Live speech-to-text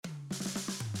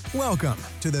Welcome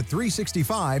to the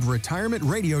 365 Retirement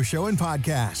Radio Show and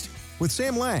Podcast with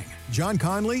Sam Lang, John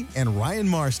Conley, and Ryan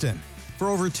Marston. For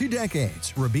over 2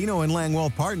 decades, Rubino and Lang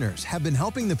Wealth Partners have been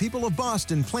helping the people of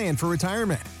Boston plan for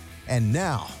retirement. And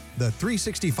now, the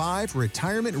 365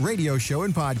 Retirement Radio Show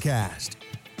and Podcast.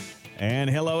 And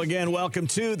hello again. Welcome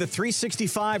to the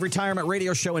 365 Retirement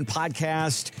Radio Show and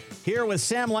Podcast. Here with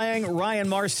Sam Lang, Ryan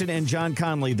Marston, and John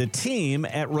Conley, the team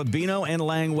at Rubino and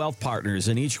Lang Wealth Partners.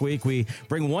 And each week we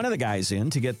bring one of the guys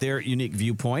in to get their unique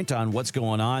viewpoint on what's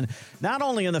going on, not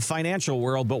only in the financial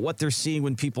world, but what they're seeing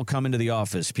when people come into the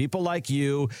office. People like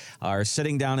you are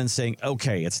sitting down and saying,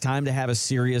 okay, it's time to have a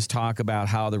serious talk about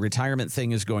how the retirement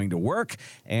thing is going to work.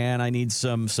 And I need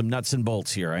some nuts and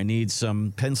bolts here. I need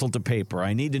some pencil to paper.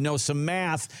 I need to know some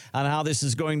math on how this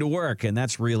is going to work. And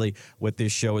that's really what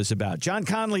this show is about. John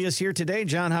Conley is here today.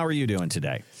 John, how are you doing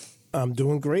today? I'm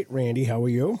doing great, Randy. How are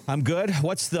you? I'm good.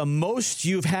 What's the most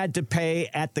you've had to pay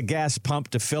at the gas pump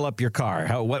to fill up your car?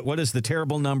 What is the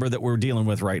terrible number that we're dealing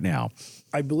with right now?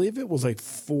 I believe it was like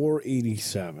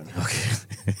 $4.87.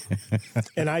 Okay.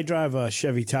 And I drive a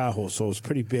Chevy Tahoe, so it's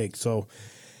pretty big. So,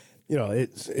 you know,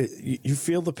 you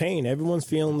feel the pain. Everyone's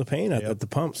feeling the pain at the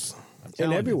pumps.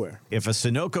 And everywhere. If a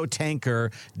Sunoco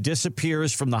tanker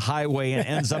disappears from the highway and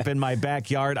ends up in my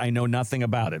backyard, I know nothing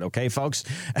about it. Okay, folks?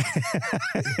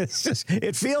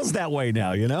 It feels that way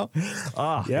now, you know?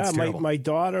 Oh, yeah, my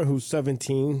daughter, who's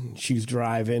 17, she's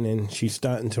driving, and she's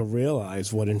starting to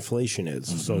realize what inflation is.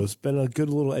 Mm-hmm. So it's been a good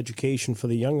little education for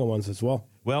the younger ones as well.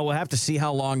 Well, we'll have to see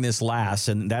how long this lasts,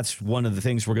 and that's one of the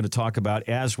things we're going to talk about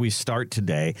as we start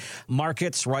today.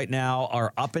 Markets right now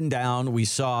are up and down. We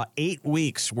saw 8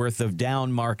 weeks worth of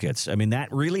down markets. I mean,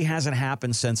 that really hasn't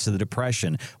happened since the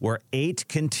Depression, where 8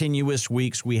 continuous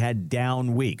weeks we had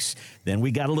down weeks. Then we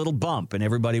got a little bump, and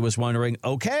everybody was wondering,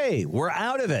 okay, we're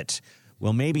out of it.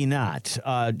 Well, maybe not.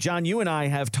 John, you and I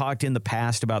have talked in the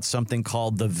past about something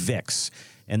called the VIX.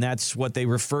 And that's what they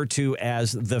refer to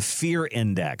as the fear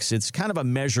index. It's kind of a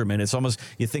measurement. It's almost,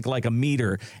 you think, like a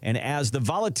meter. And as the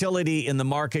volatility in the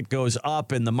market goes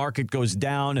up and the market goes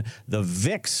down, the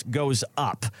VIX goes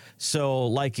up. So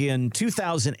like in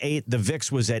 2008, the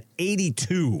VIX was at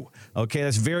 82. Okay,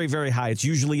 that's very, very high. It's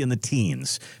usually in the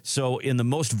teens. So in the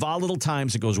most volatile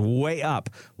times, it goes way up.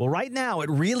 Well, right now, it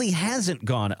really hasn't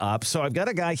gone up. So I've got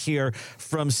a guy here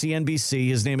from CNBC.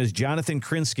 His name is Jonathan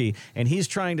Krinsky, and he's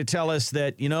trying to tell us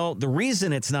that, you know, the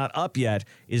reason it's not up yet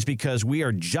is because we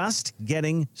are just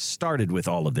getting started with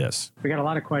all of this. We got a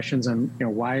lot of questions on,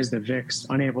 why is the VIX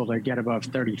unable to get above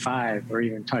 35 or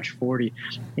even touch 40?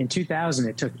 In 2000,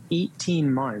 it took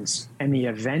 18 months and the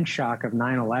event shock of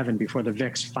 9/11 before the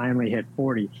VIX finally hit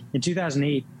 40. In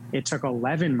 2008, it took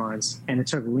 11 months, and it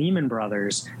took Lehman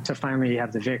Brothers to finally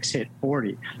have the VIX hit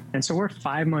 40. And so we're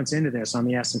 5 months into this on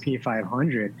the S&P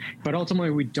 500. But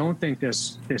ultimately, we don't think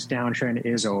this downtrend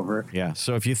is over. Yeah,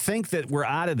 so if you think that we're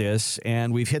out of this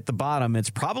and we've hit the bottom, it's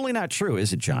probably not true,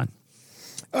 is it, John?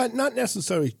 Not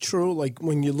necessarily true. Like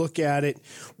when you look at it,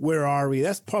 where are we?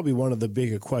 That's probably one of the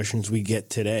bigger questions we get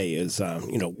today is,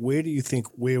 where do you think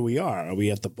where we are? Are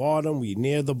we at the bottom? Are we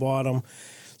near the bottom?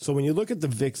 So when you look at the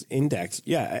VIX index,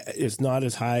 yeah, it's not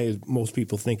as high as most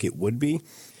people think it would be.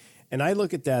 And I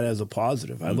look at that as a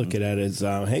positive. I look at that as,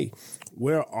 hey,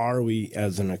 where are we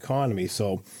as an economy?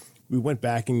 So we went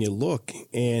back and you look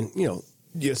and,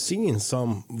 you're seeing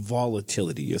some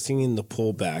volatility. You're seeing the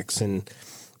pullbacks and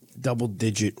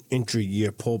double-digit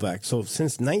intra-year pullbacks. So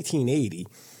since 1980,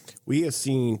 we have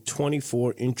seen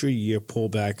 24 intra-year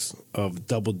pullbacks of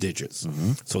double digits,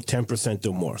 so 10%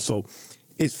 or more. So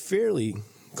it's fairly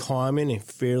common and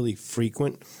fairly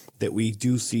frequent that we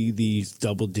do see these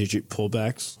double-digit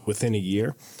pullbacks within a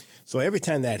year. So every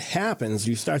time that happens,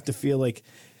 you start to feel like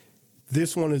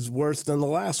this one is worse than the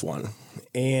last one.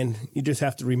 And you just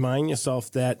have to remind yourself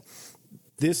that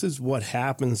this is what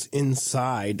happens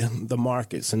inside the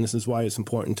markets. And this is why it's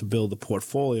important to build a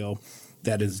portfolio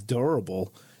that is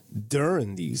durable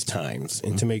during these times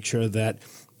and to make sure that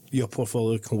your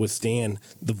portfolio can withstand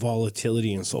the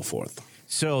volatility and so forth.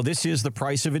 So this is the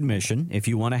price of admission. If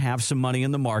you want to have some money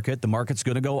in the market's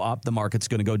going to go up, the market's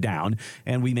going to go down,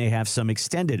 and we may have some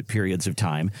extended periods of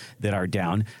time that are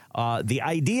down. The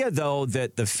idea, though,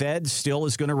 that the Fed still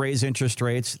is going to raise interest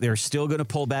rates, they're still going to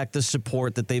pull back the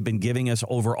support that they've been giving us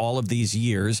over all of these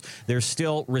years. There's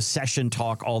still recession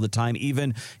talk all the time,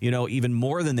 even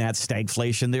more than that,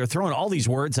 stagflation. They're throwing all these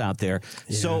words out there.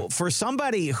 Yeah. So for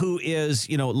somebody who is,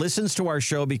 listens to our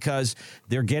show because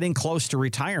they're getting close to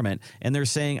retirement and they're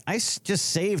saying, I just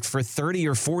saved for 30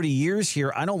 or 40 years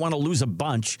here. I don't want to lose a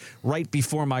bunch right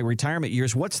before my retirement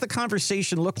years. What's the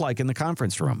conversation look like in the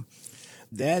conference room?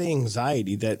 that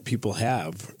anxiety that people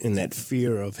have and that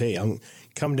fear of, hey, I'm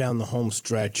come down the home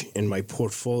stretch and my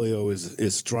portfolio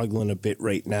is struggling a bit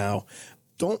right now.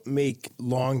 Don't make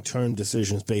long-term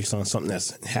decisions based on something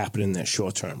that's happening in that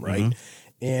short term, right?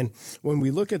 Mm-hmm. And when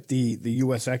we look at the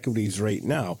U.S. equities right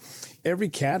now, every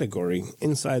category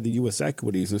inside the U.S.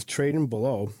 equities is trading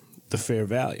below the fair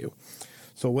value.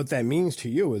 So what that means to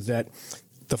you is that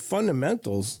the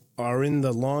fundamentals are in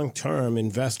the long-term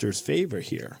investor's favor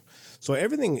here. So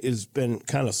everything has been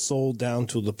kind of sold down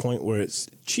to the point where it's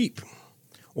cheap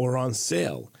or on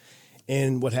sale.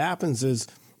 And what happens is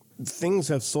things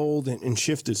have sold and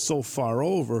shifted so far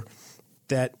over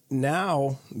that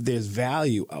now there's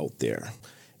value out there.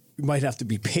 You might have to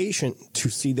be patient to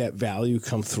see that value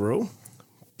come through,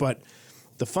 but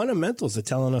the fundamentals are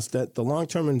telling us that the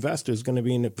long-term investor is going to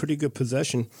be in a pretty good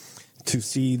position to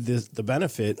see the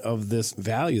benefit of this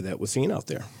value that we're seeing out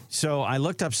there. So I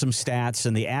looked up some stats,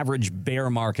 and the average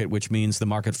bear market, which means the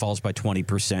market falls by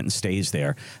 20% and stays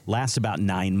there, lasts about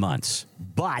 9 months.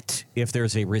 But if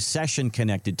there's a recession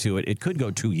connected to it, it could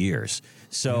go 2 years.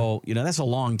 So, that's a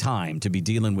long time to be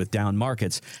dealing with down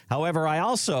markets. However, I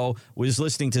also was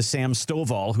listening to Sam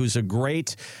Stovall, who's a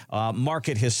great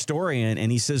market historian,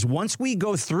 and he says once we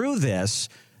go through this,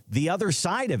 the other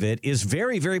side of it is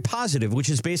very, very positive, which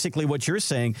is basically what you're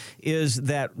saying, is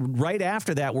that right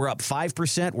after that, we're up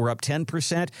 5%, we're up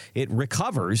 10%. It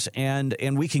recovers, and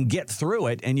we can get through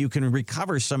it, and you can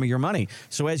recover some of your money.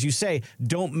 So as you say,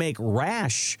 don't make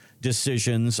rash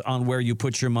decisions on where you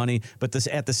put your money. But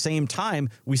at the same time,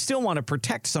 we still want to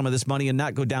protect some of this money and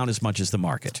not go down as much as the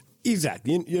market.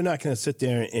 Exactly. You're not going to sit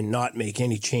there and not make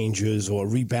any changes or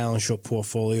rebalance your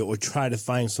portfolio or try to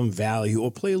find some value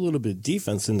or play a little bit of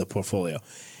defense in the portfolio.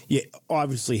 You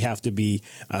obviously have to be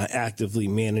actively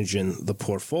managing the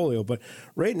portfolio. But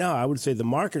right now, I would say the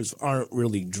markets aren't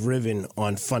really driven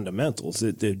on fundamentals.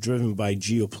 They're driven by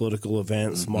geopolitical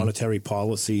events, monetary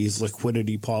policies,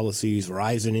 liquidity policies,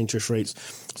 rising interest rates.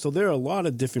 So there are a lot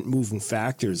of different moving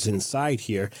factors inside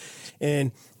here.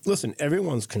 And listen,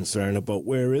 everyone's concerned about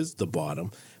where is the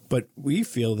bottom, but we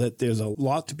feel that there's a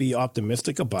lot to be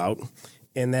optimistic about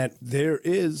and that there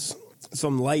is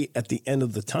some light at the end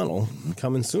of the tunnel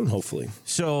coming soon, hopefully.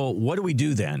 So what do we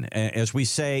do then? As we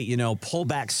say, pull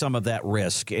back some of that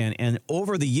risk. And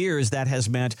over the years, that has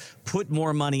meant put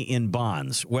more money in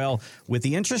bonds. Well, with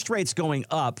the interest rates going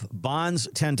up, bonds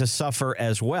tend to suffer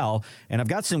as well. And I've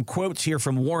got some quotes here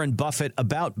from Warren Buffett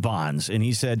about bonds. And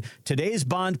he said, today's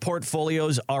bond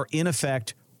portfolios are in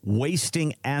effect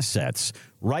wasting assets.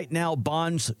 Right now,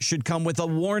 bonds should come with a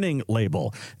warning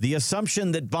label. The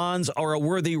assumption that bonds are a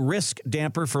worthy risk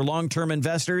damper for long-term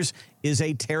investors is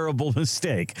a terrible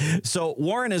mistake. So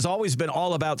Warren has always been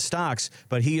all about stocks,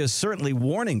 but he is certainly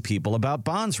warning people about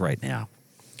bonds right now.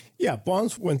 Yeah,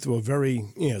 bonds went through a very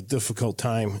difficult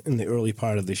time in the early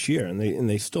part of this year, and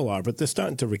they still are, but they're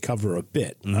starting to recover a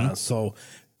bit. So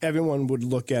everyone would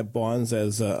look at bonds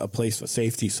as a place for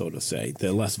safety, so to say.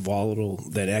 They're less volatile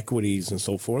than equities and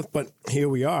so forth. But here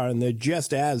we are, and they're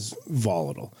just as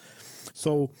volatile.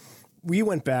 So we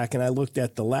went back, and I looked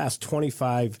at the last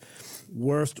 25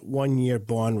 worst one-year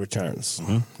bond returns.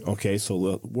 Okay, so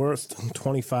the worst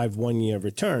 25 one-year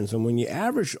returns. And when you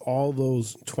average all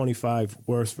those 25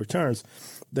 worst returns,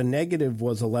 the negative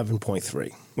was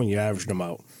 11.3 when you averaged them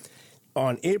out.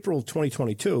 On April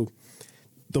 2022,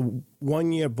 the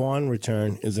one-year bond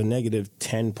return is a negative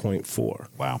 10.4.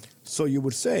 Wow. So you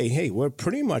would say, hey, we're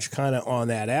pretty much kind of on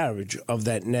that average of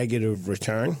that negative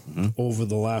return over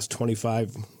the last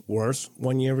 25 worst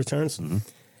one-year returns.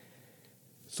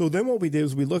 So then what we did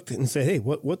is we looked and said, hey,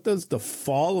 what does the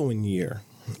following year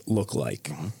look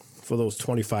like for those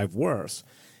 25 worst?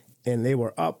 And they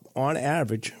were up on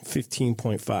average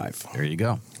 15.5. There you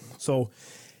go. So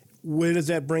where does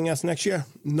that bring us next year?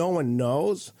 No one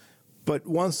knows. But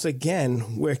once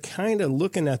again, we're kind of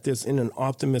looking at this in an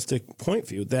optimistic point of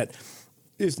view that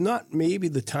it's not maybe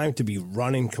the time to be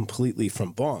running completely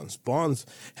from bonds. Bonds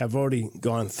have already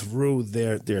gone through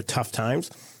their tough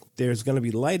times. There's going to be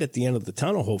light at the end of the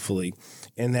tunnel, hopefully,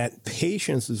 and that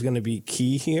patience is going to be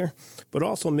key here, but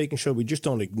also making sure we just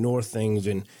don't ignore things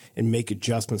and make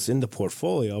adjustments in the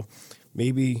portfolio.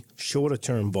 Maybe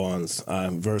shorter-term bonds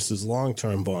versus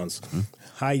long-term bonds,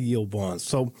 high-yield bonds.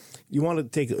 So you want to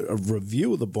take a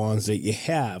review of the bonds that you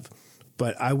have,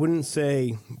 but I wouldn't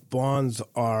say bonds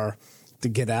are to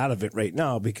get out of it right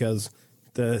now because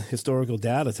the historical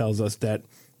data tells us that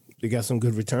you got some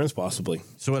good returns possibly.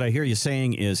 So what I hear you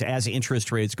saying is as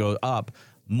interest rates go up,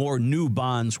 more new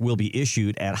bonds will be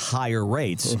issued at higher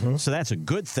rates. So that's a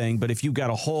good thing. But if you've got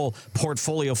a whole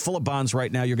portfolio full of bonds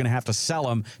right now, you're going to have to sell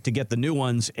them to get the new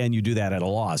ones, and you do that at a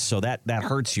loss. So that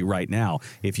hurts you right now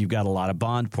if you've got a lot of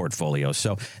bond portfolios.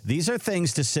 So these are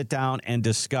things to sit down and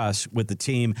discuss with the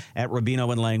team at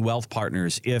Rubino and Lang Wealth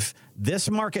Partners. If this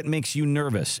market makes you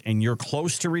nervous and you're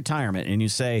close to retirement and you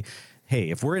say, hey,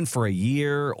 if we're in for a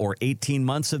year or 18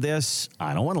 months of this,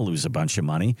 I don't want to lose a bunch of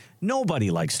money.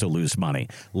 Nobody likes to lose money.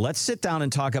 Let's sit down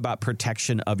and talk about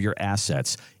protection of your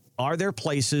assets. Are there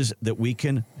places that we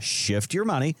can shift your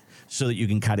money so that you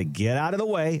can kind of get out of the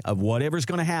way of whatever's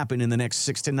going to happen in the next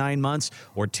 6 to 9 months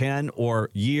or 10 or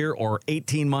year or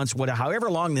 18 months, however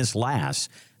long this lasts?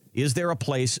 Is there a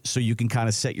place so you can kind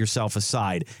of set yourself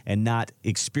aside and not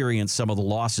experience some of the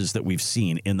losses that we've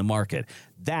seen in the market?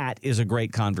 That is a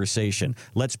great conversation.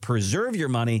 Let's preserve your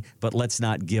money, but let's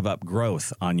not give up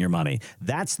growth on your money.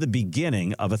 That's the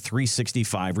beginning of a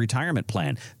 365 retirement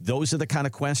plan. Those are the kind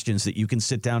of questions that you can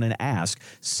sit down and ask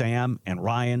Sam and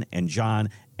Ryan and John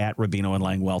at Rubino and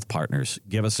Lang Wealth Partners.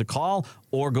 Give us a call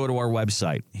or go to our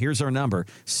website. Here's our number,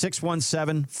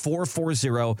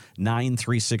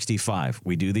 617-440-9365.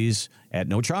 We do these at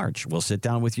no charge. We'll sit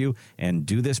down with you and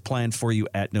do this plan for you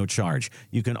at no charge.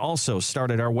 You can also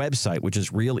start at our website, which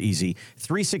is real easy,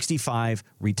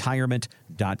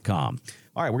 365retirement.com.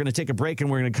 All right, we're going to take a break and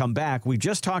we're going to come back. We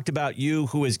just talked about you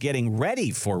who is getting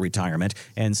ready for retirement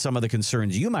and some of the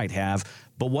concerns you might have.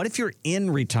 But what if you're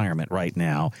in retirement right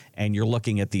now and you're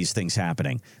looking at these things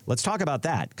happening? Let's talk about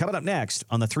that. Coming up next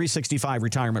on the 365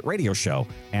 Retirement Radio Show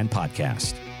and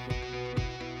Podcast.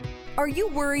 Are you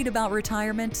worried about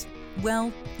retirement?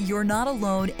 Well, you're not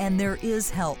alone and there is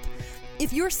help.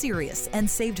 If you're serious and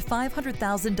saved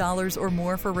 $500,000 or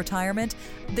more for retirement,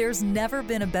 there's never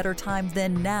been a better time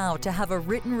than now to have a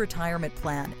written retirement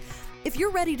plan. If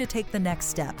you're ready to take the next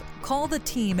step, call the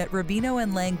team at Rubino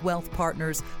and Lang Wealth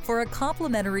Partners for a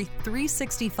complimentary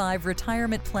 365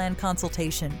 retirement plan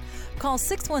consultation. Call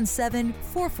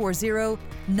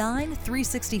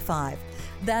 617-440-9365.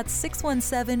 That's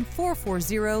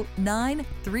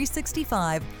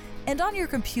 617-440-9365. And on your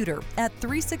computer at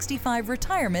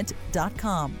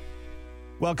 365retirement.com.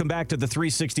 Welcome back to the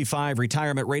 365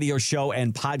 Retirement Radio Show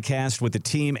and Podcast with the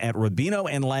team at Rubino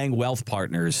and Lang Wealth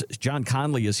Partners. John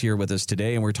Conley is here with us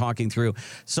today, and we're talking through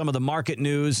some of the market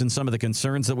news and some of the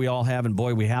concerns that we all have. And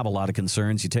boy, we have a lot of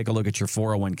concerns. You take a look at your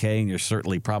 401k, and you're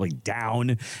certainly probably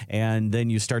down. And then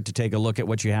you start to take a look at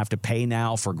what you have to pay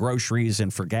now for groceries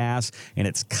and for gas, and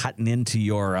it's cutting into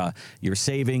your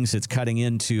savings. It's cutting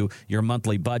into your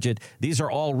monthly budget. These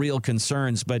are all real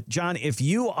concerns. But John, if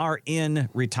you are in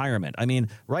retirement, I mean,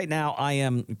 right now, I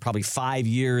am probably 5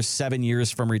 years, 7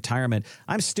 years from retirement.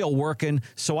 I'm still working,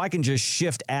 so I can just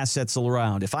shift assets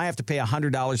around. If I have to pay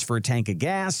 $100 for a tank of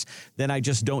gas, then I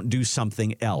just don't do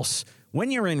something else.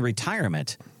 When you're in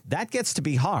retirement, that gets to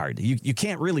be hard. You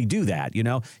can't really do that, you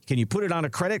know. Can you put it on a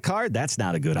credit card? That's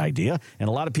not a good idea, and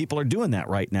a lot of people are doing that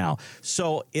right now.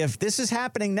 So if this is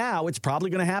happening now, it's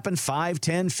probably going to happen 5,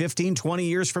 10, 15, 20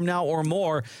 years from now or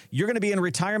more. You're going to be in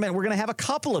retirement. We're going to have a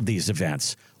couple of these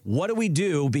events. What do we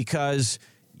do? Because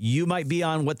you might be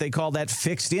on what they call that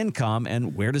fixed income,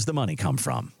 and where does the money come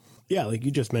from? Yeah, like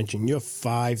you just mentioned, you're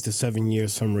 5 to 7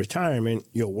 years from retirement.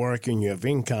 You're working, you have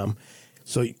income.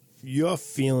 So you're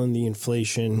feeling the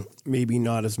inflation, maybe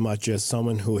not as much as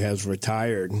someone who has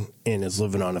retired and is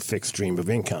living on a fixed stream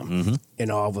of income. Mm-hmm.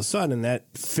 And all of a sudden, that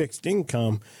fixed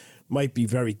income might be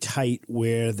very tight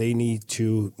where they need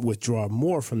to withdraw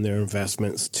more from their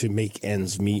investments to make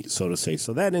ends meet, so to say.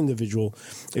 So that individual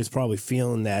is probably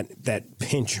feeling that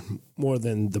pinch more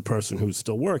than the person who's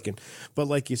still working. But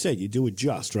like you said, you do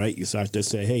adjust, right? You start to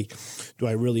say, hey, do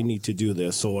I really need to do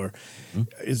this? Or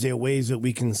is there ways that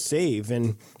we can save?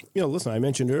 And, you know, listen, I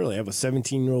mentioned earlier, I have a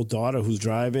 17-year-old daughter who's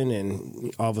driving,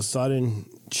 and all of a sudden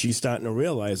she's starting to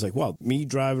realize, like, well, me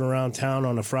driving around town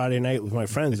on a Friday night with my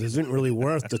friends isn't really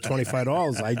worth the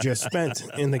 $25 I just spent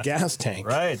in the gas tank.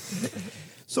 Right.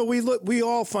 So we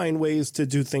all find ways to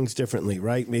do things differently,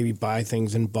 right? Maybe buy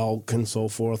things in bulk and so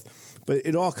forth. But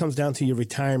it all comes down to your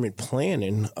retirement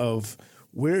planning of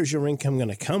where is your income going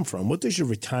to come from? What does your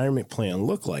retirement plan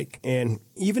look like? And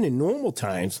even in normal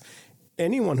times,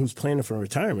 anyone who's planning for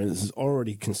retirement is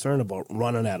already concerned about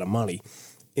running out of money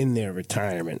in their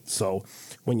retirement. So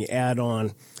when you add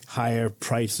on higher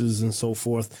prices and so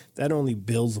forth, that only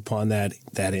builds upon that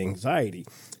anxiety.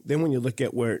 Then when you look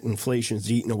at where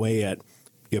inflation's eating away at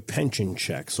your pension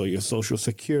checks, so your Social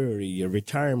Security, your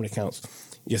retirement accounts,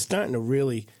 you're starting to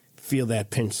really feel that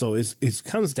pinch. So it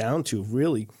comes down to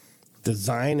really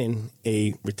designing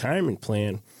a retirement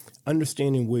plan,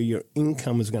 understanding where your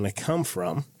income is going to come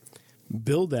from,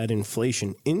 build that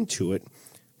inflation into it,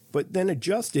 but then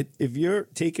adjust it. If you're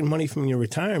taking money from your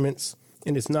retirements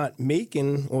and it's not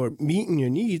making or meeting your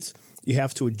needs, you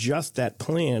have to adjust that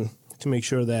plan to make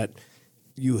sure that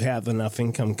you have enough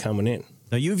income coming in.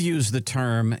 Now, you've used the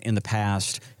term in the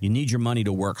past, you need your money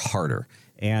to work harder.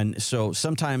 And so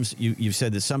sometimes you've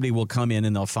said that somebody will come in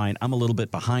and they'll find, I'm a little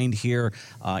bit behind here.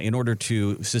 In order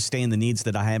to sustain the needs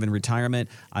that I have in retirement,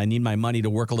 I need my money to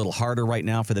work a little harder right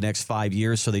now for the next 5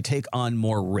 years. So they take on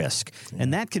more risk. Yeah.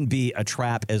 And that can be a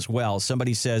trap as well.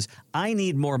 Somebody says, I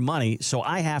need more money, so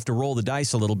I have to roll the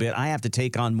dice a little bit. I have to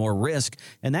take on more risk.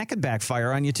 And that could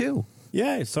backfire on you too.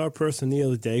 Yeah, I saw a person the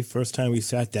other day, first time we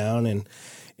sat down, and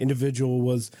individual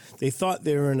was, they thought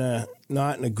they were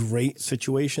not in a great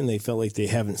situation. They felt like they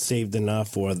haven't saved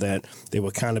enough or that they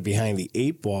were kind of behind the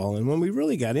 8 ball. And when we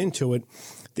really got into it,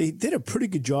 they did a pretty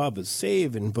good job of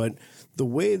saving, but the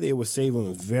way they were saving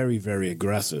was very, very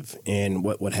aggressive. And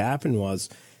what happened was,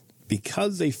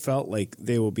 because they felt like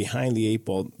they were behind the 8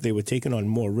 ball, they were taking on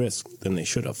more risk than they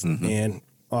should have. Mm-hmm. And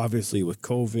obviously with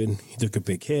COVID, he took a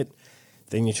big hit.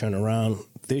 Then you turn around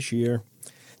this year,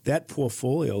 that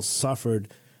portfolio suffered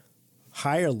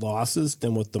higher losses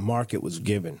than what the market was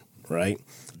given, right?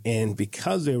 And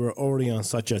because they were already on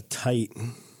such a tight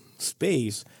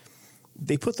space,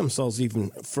 they put themselves even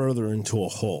further into a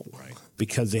hole, right?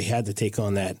 Because they had to take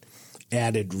on that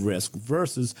added risk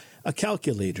versus a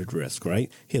calculated risk, right?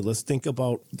 Here, let's think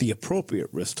about the appropriate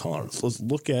risk tolerance. Let's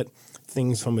look at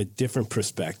things from a different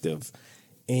perspective.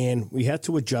 And we had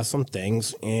to adjust some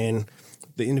things, and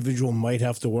the individual might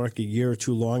have to work a year or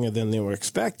two longer than they were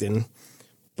expecting.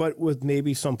 But with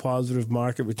maybe some positive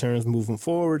market returns moving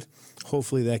forward,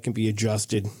 hopefully that can be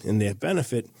adjusted in their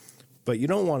benefit. But you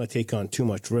don't want to take on too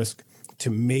much risk to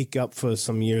make up for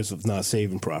some years of not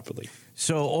saving properly.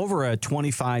 So over a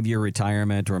 25-year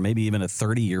retirement or maybe even a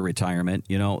 30-year retirement,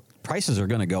 prices are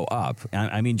going to go up.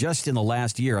 I mean, just in the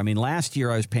last year. Last year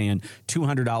I was paying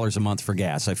 $200 a month for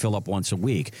gas. I fill up once a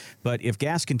week. But if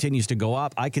gas continues to go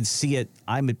up, I could see it.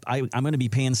 I'm going to be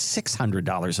paying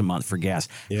 $600 a month for gas.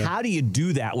 Yeah. How do you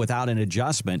do that without an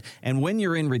adjustment? And when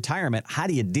you're in retirement, how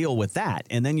do you deal with that?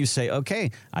 And then you say,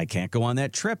 okay, I can't go on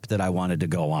that trip that I wanted to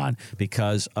go on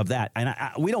because of that. And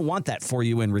we don't want that for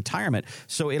you in retirement.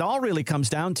 So it all really comes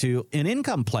down to an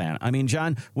income plan.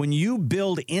 John, when you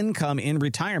build income in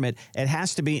retirement, it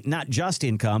has to be not just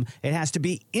income, it has to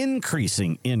be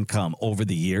increasing income over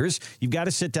the years. You've got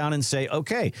to sit down and say,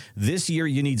 okay, this year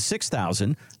you need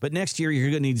 $6,000, but next year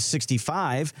you're going to need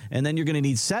 $65,000, and then you're going to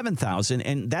need $7,000,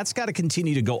 and that's got to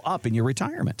continue to go up in your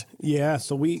retirement. Yeah,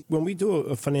 so when we do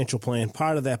a financial plan,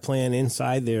 part of that plan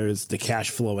inside there is the cash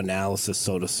flow analysis,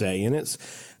 so to say, and it's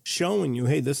showing you,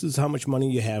 hey, this is how much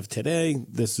money you have today.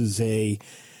 This is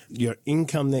your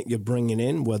income that you're bringing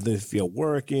in, whether if you're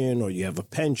working or you have a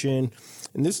pension.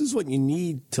 And this is what you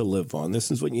need to live on.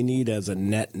 This is what you need as a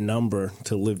net number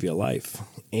to live your life.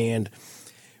 And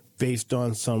based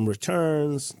on some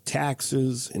returns,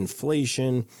 taxes,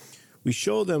 inflation, we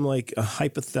show them like a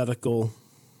hypothetical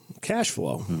cash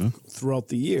flow throughout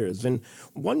the years. And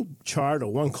one chart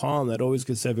or one column that always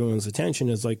gets everyone's attention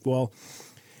is like, well,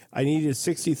 I needed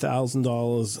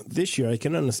 $60,000 this year. I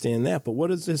can understand that. But what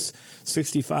does this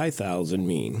 $65,000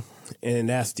 mean? And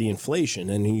that's the inflation.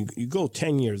 And you go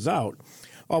 10 years out,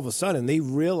 all of a sudden they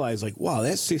realize like, wow,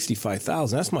 that's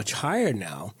 $65,000. That's much higher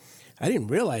now. I didn't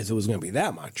realize it was going to be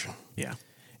that much. Yeah.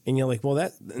 And you're like, well,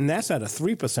 that's at a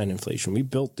 3% inflation. We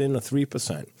built in a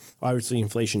 3%. Obviously,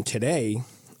 inflation today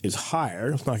is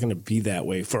higher. It's not going to be that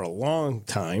way for a long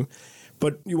time.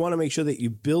 But you want to make sure that you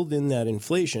build in that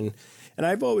inflation. And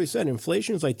I've always said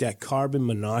inflation is like that carbon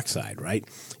monoxide, right?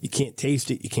 You can't taste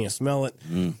it, you can't smell it.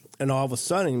 And all of a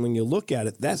sudden, when you look at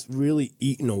it, that's really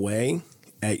eating away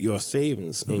at your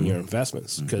savings and your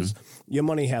investments because your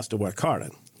money has to work harder.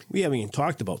 We haven't even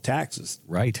talked about taxes.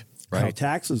 Right. How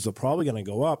taxes are probably going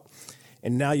to go up.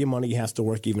 And now your money has to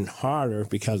work even harder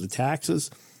because of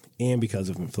taxes and because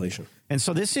of inflation. And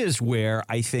so this is where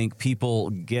I think people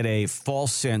get a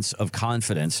false sense of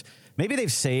confidence. Maybe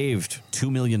they've saved $2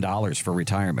 million for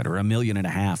retirement or $1.5 million,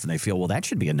 and they feel, well, that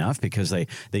should be enough because they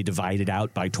divide it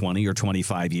out by 20 or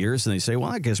 25 years. And they say,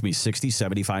 well, that gives me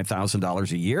 $60,000,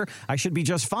 $75,000 a year. I should be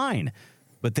just fine.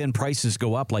 But then prices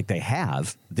go up like they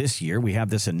have this year. We have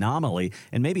this anomaly,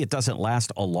 and maybe it doesn't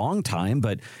last a long time.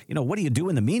 But, what do you do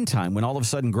in the meantime when all of a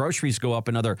sudden groceries go up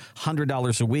another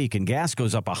 $100 a week and gas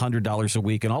goes up $100 a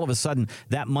week, and all of a sudden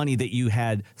that money that you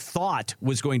had thought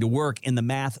was going to work in the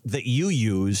math that you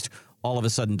used all of a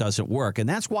sudden doesn't work. And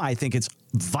that's why I think it's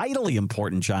vitally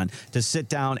important, John, to sit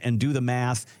down and do the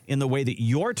math in the way that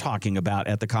you're talking about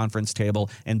at the conference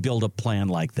table and build a plan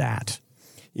like that.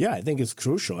 Yeah, I think it's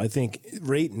crucial. I think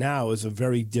right now is a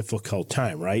very difficult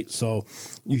time, right? So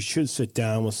you should sit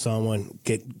down with someone,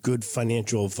 get good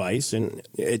financial advice. And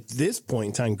at this point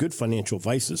in time, good financial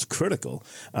advice is critical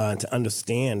to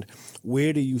understand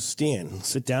where do you stand.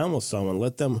 Sit down with someone,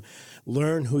 let them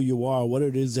learn who you are, what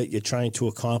it is that you're trying to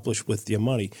accomplish with your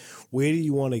money, where do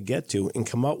you want to get to, and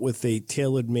come up with a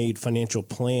tailor-made financial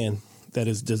plan that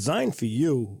is designed for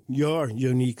you, your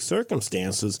unique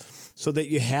circumstances, so that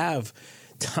you have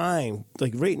time.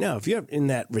 Like right now, if you're in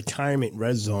that retirement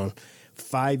red zone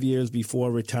 5 years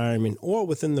before retirement or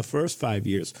within the first 5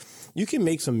 years, you can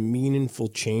make some meaningful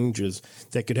changes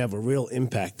that could have a real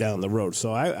impact down the road.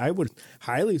 So I would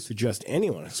highly suggest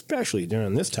anyone, especially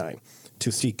during this time,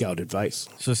 to seek out advice.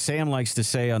 So Sam likes to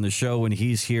say on the show when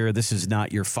he's here, this is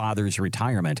not your father's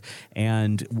retirement.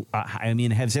 And I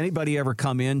mean, has anybody ever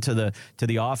come into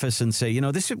the office and say,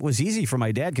 this was easy for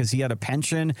my dad because he had a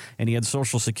pension and he had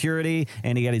Social Security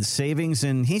and he had his savings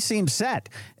and he seemed set.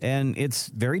 And it's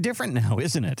very different now,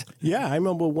 isn't it? Yeah, I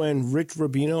remember when Rich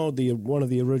Rubino, one of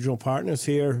the original partners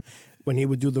here, when he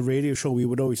would do the radio show, we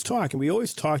would always talk, and we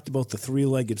always talked about the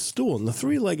three-legged stool. And the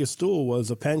three-legged stool was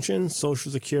a pension,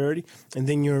 Social Security, and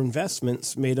then your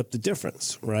investments made up the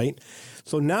difference, right?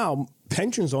 So now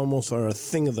pensions almost are a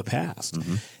thing of the past.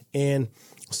 Mm-hmm. And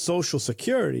Social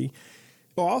Security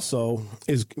also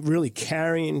is really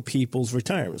carrying people's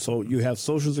retirement. So you have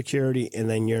Social Security, and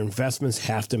then your investments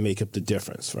have to make up the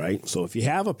difference, right? So if you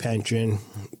have a pension,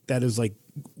 that is like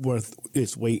worth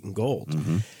its weight in gold.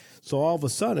 Mm-hmm. So all of a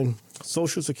sudden,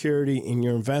 Social Security and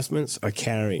your investments are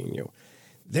carrying you.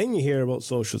 Then you hear about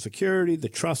Social Security, the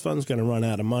trust fund's going to run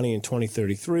out of money in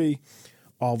 2033.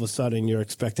 All of a sudden, you're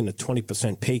expecting a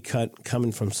 20% pay cut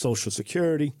coming from Social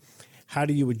Security. How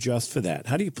do you adjust for that?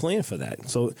 How do you plan for that?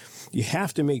 So you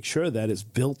have to make sure that it's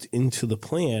built into the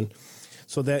plan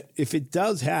so that if it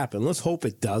does happen, let's hope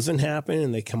it doesn't happen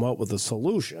and they come up with a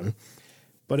solution.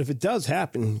 But if it does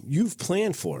happen, you've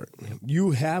planned for it.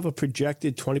 You have a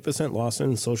projected 20% loss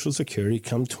in Social Security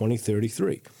come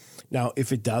 2033. Now,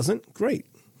 if it doesn't, great.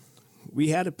 We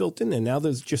had it built in there. Now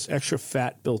there's just extra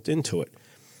fat built into it.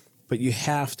 But you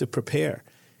have to prepare.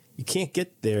 You can't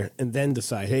get there and then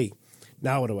decide, hey,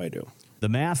 now what do I do? The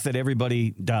math that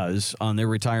everybody does on their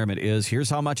retirement is, here's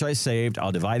how much I saved.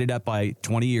 I'll divide it up by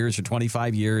 20 years or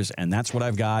 25 years, and that's what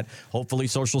I've got. Hopefully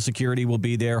Social Security will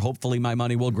be there. Hopefully my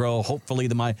money will grow. Hopefully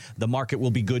the market will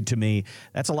be good to me.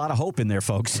 That's a lot of hope in there,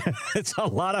 folks. It's a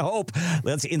lot of hope.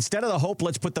 Instead of the hope,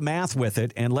 let's put the math with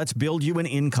it, and let's build you an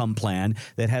income plan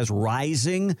that has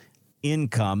rising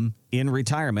income in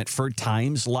retirement for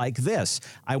times like this.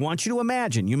 I want you to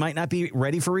imagine, you might not be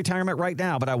ready for retirement right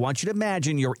now, but I want you to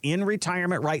imagine you're in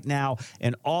retirement right now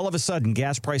and all of a sudden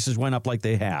gas prices went up like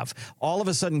they have. All of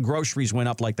a sudden groceries went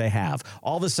up like they have.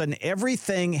 All of a sudden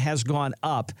everything has gone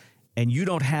up and you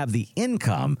don't have the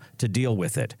income to deal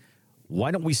with it.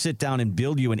 Why don't we sit down and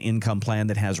build you an income plan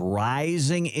that has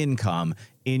rising income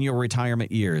in your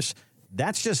retirement years?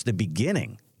 That's just the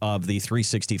beginning of the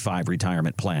 365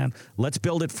 retirement plan. Let's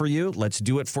build it for you. Let's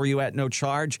do it for you at no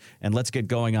charge, and let's get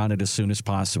going on it as soon as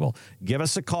possible. Give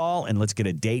us a call, and let's get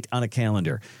a date on a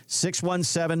calendar.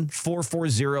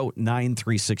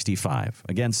 617-440-9365.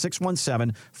 Again,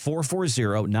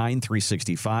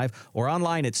 617-440-9365, or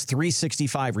online, it's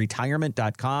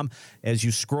 365retirement.com. As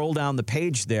you scroll down the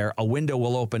page there, a window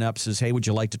will open up, says, hey, would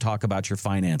you like to talk about your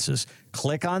finances?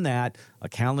 Click on that. A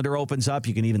calendar opens up.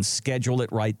 You can even schedule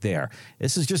it right there.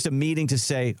 This is just a meeting to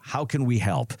say, how can we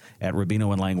help at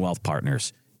Rubino & Lang Wealth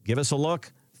Partners? Give us a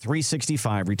look,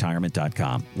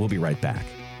 365retirement.com. We'll be right back.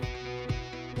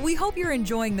 We hope you're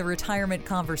enjoying the retirement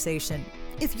conversation.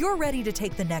 If you're ready to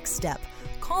take the next step,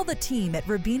 call the team at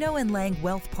Rubino & Lang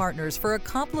Wealth Partners for a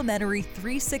complimentary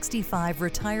 365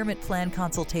 retirement plan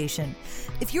consultation.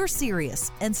 If you're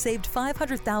serious and saved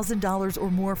 $500,000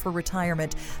 or more for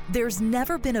retirement, there's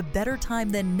never been a better time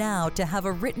than now to have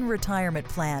a written retirement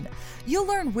plan. You'll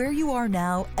learn where you are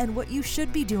now and what you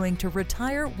should be doing to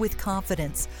retire with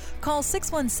confidence. Call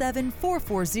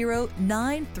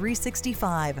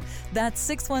 617-440-9365. That's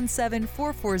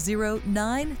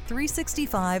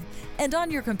 617-440-9365 and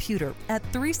on your computer at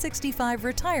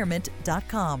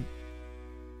 365retirement.com.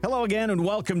 Hello again, and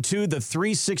welcome to the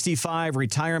 365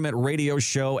 Retirement Radio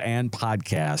Show and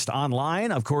Podcast.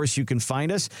 Online, of course, you can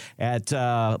find us at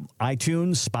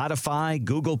iTunes, Spotify,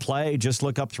 Google Play. Just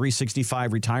look up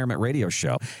 365 Retirement Radio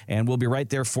Show, and we'll be right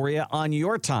there for you on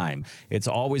your time. It's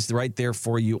always right there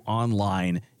for you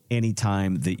online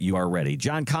anytime that you are ready.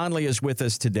 John Conley is with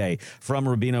us today from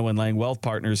Rubino and Lang Wealth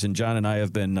Partners, and John and I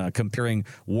have been comparing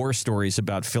war stories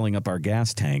about filling up our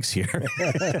gas tanks here.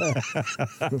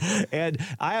 And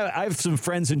I have some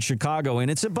friends in Chicago,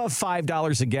 and it's above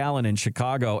 $5 a gallon in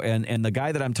Chicago, and the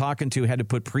guy that I'm talking to had to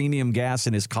put premium gas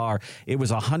in his car. It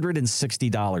was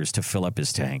 $160 to fill up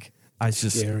his tank. I was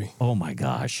just, scary. Oh my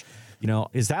gosh. You know,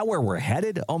 is that where we're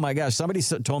headed? Oh, my gosh. Somebody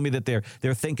told me that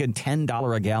they're thinking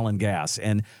 $10 a gallon gas.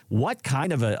 And what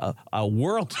kind of a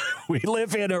world we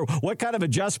live in, or what kind of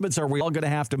adjustments are we all going to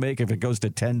have to make if it goes to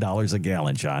 $10 a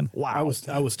gallon, John? Wow.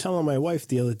 I was telling my wife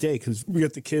the other day, because we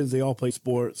got the kids, they all play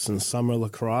sports and summer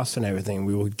lacrosse and everything.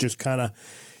 We were just kind of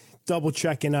double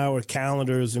checking our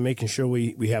calendars and making sure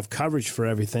we have coverage for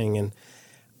everything. And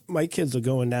my kids are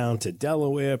going down to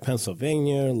Delaware,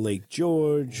 Pennsylvania, Lake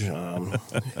George. And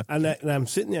I'm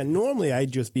sitting there. Normally,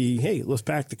 I'd just be, hey, let's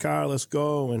pack the car, let's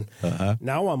go. And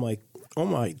now I'm like, oh,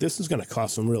 my, this is going to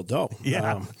cost some real dough.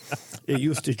 Yeah. It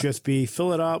used to just be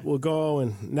fill it up, we'll go.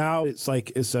 And now it's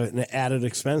like it's an added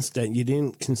expense that you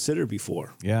didn't consider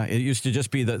before. Yeah, it used to just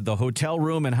be the hotel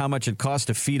room and how much it cost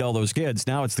to feed all those kids.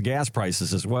 Now it's the gas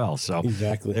prices as well. So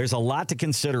exactly. There's a lot to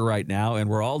consider right now, and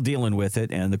we're all dealing with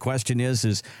it. And the question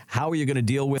is how are you going to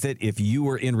deal with it if you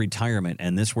were in retirement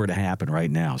and this were to happen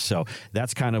right now? So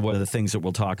that's kind of one of the things that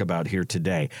we'll talk about here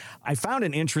today. I found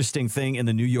an interesting thing in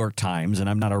the New York Times, and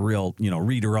I'm not a real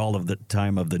reader all of the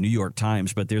time of the New York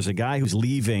Times, but there's a guy who's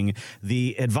leaving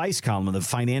the advice column, the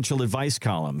financial advice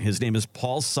column. His name is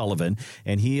Paul Sullivan,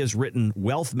 and he has written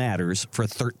Wealth Matters for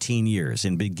 13 years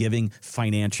and been giving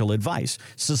financial advice.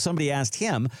 So somebody asked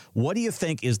him, what do you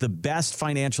think is the best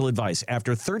financial advice?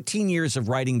 After 13 years of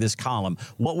writing this column,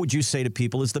 what would you say to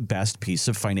people is the best piece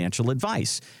of financial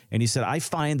advice? And he said, I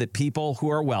find that people who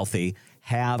are wealthy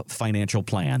have financial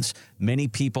plans. Many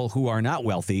people who are not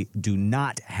wealthy do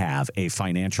not have a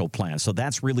financial plan. So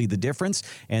that's really the difference.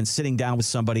 And sitting down with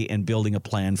somebody and building a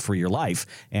plan for your life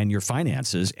and your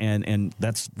finances. And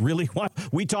that's really what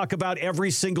we talk about every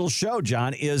single show,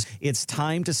 John, is it's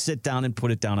time to sit down and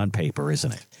put it down on paper,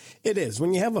 isn't it? It is.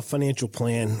 When you have a financial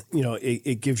plan,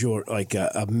 it gives you like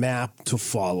a map to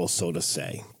follow, so to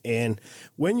say. And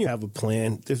when you have a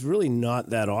plan, there's really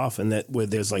not that often where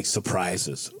there's like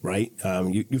surprises, right?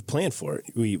 You've planned for it.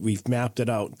 We've mapped it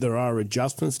out. There are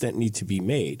adjustments that need to be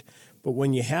made. But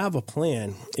when you have a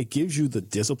plan, it gives you the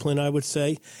discipline, I would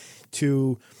say,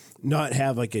 to not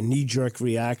have like a knee-jerk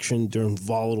reaction during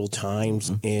volatile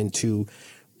times and to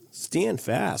stand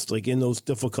fast, like in those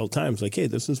difficult times. Like, hey,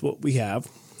 this is what we have.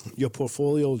 Your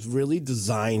portfolio is really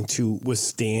designed to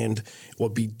withstand or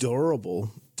be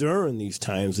durable during these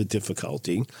times of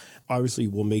difficulty. Obviously,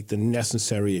 we'll make the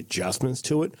necessary adjustments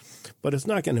to it, but it's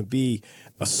not going to be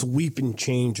a sweeping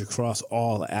change across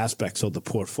all aspects of the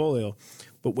portfolio.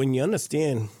 But when you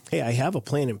understand, hey, I have a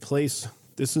plan in place,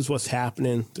 this is what's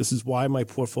happening, this is why my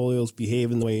portfolio is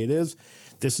behaving the way it is,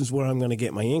 this is where I'm going to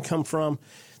get my income from,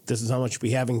 this is how much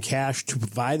we have in cash to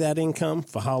provide that income,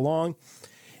 for how long,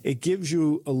 it gives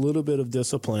you a little bit of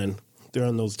discipline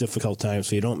during those difficult times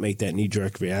so you don't make that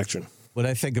knee-jerk reaction. When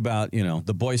I think about,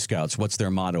 the Boy Scouts, what's their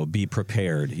motto? Be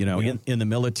prepared. In the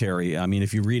military, I mean,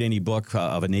 if you read any book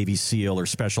of a Navy SEAL or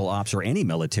Special Ops or any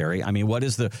military, I mean, what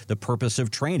is the purpose of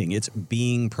training? It's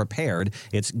being prepared.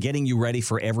 It's getting you ready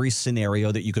for every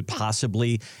scenario that you could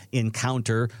possibly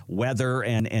encounter, weather,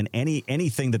 and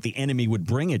anything that the enemy would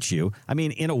bring at you. I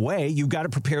mean, in a way, you've got to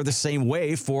prepare the same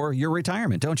way for your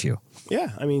retirement, don't you?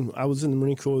 Yeah. I mean, I was in the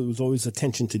Marine Corps. It was always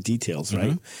attention to details,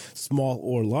 right? Small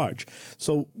or large.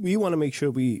 So we want to make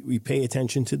sure we pay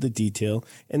attention to the detail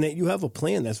and that you have a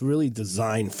plan that's really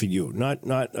designed for you, not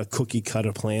a cookie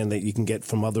cutter plan that you can get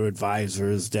from other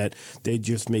advisors that they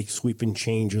just make sweeping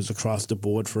changes across the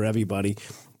board for everybody,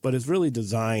 but it's really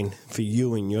designed for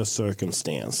you and your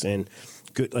circumstance. And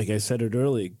good, like I said it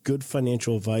earlier, good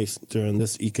financial advice during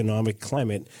this economic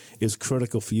climate is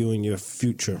critical for you and your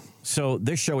future. So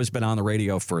this show has been on the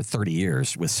radio for 30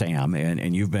 years with Sam,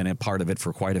 and you've been a part of it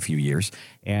for quite a few years.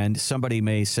 And somebody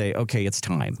may say, okay, it's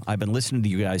time. I've been listening to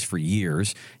you guys for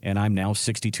years, and I'm now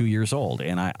 62 years old,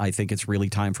 and I think it's really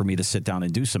time for me to sit down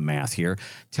and do some math here.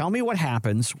 Tell me what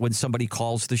happens when somebody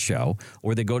calls the show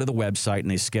or they go to the website and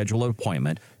they schedule an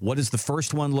appointment. What does the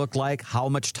first one look like? How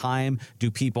much time do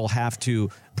people have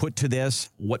to put to this?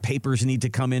 What papers need to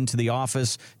come into the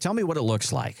office? Tell me what it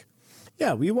looks like.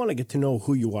 Yeah, we want to get to know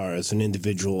who you are as an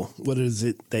individual. What is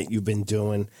it that you've been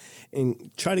doing?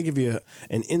 And try to give you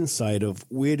an insight of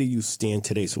where do you stand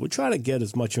today. So we'll try to get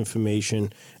as much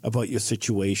information about your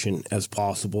situation as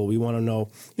possible. We want to know,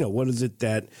 what is it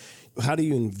how do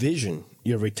you envision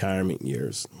your retirement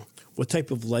years? What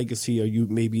type of legacy are you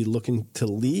maybe looking to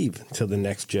leave to the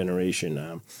next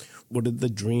generation? What are the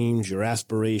dreams, your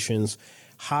aspirations?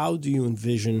 How do you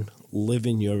envision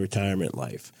living your retirement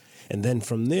life? And then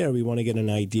from there, we want to get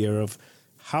an idea of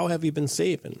how have you been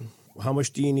saving? How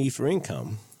much do you need for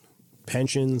income?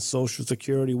 Pensions, Social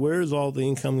Security, where is all the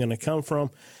income going to come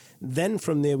from? Then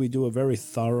from there, we do a very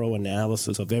thorough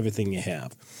analysis of everything you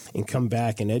have and come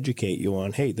back and educate you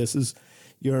on, hey, this is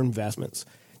your investments.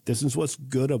 This is what's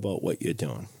good about what you're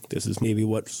doing. This is maybe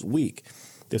what's weak.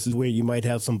 This is where you might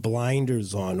have some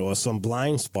blinders on or some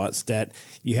blind spots that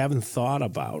you haven't thought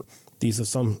about. These are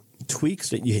some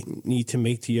tweaks that you need to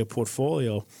make to your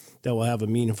portfolio that will have a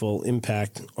meaningful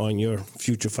impact on your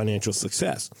future financial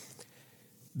success.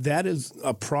 That is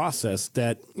a process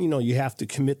that, you have to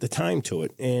commit the time to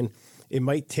it. And it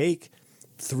might take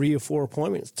 3 or 4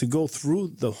 appointments to go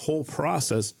through the whole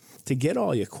process to get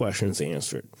all your questions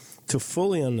answered, to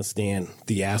fully understand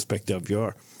the aspect of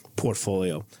your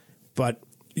portfolio. But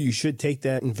you should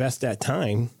invest that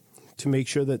time to make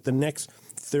sure that the next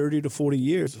 30 to 40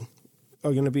 years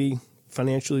are going to be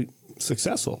financially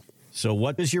successful. So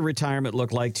what does your retirement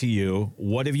look like to you?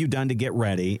 What have you done to get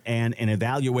ready? And an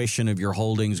evaluation of your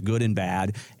holdings, good and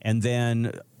bad. And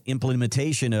then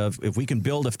implementation of if we can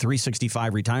build a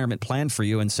 365 retirement plan for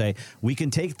you and say, we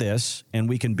can take this and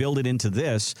we can build it into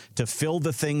this to fill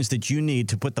the things that you need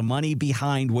to put the money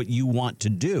behind what you want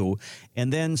to do.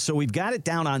 And then so we've got it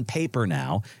down on paper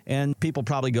now, and people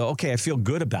probably go, okay, I feel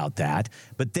good about that.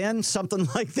 But then something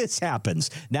like this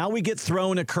happens. Now we get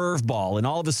thrown a curveball and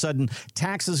all of a sudden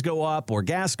taxes go up or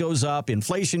gas goes up,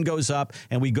 inflation goes up,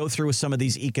 and we go through some of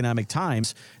these economic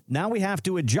times. Now we have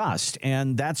to adjust.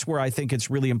 And that's where I think it's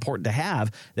really important to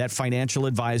have that financial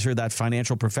advisor, that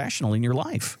financial professional in your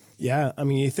life. Yeah, I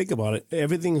mean, you think about it,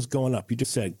 everything's going up. You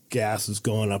just said gas is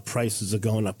going up, prices are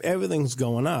going up, everything's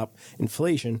going up,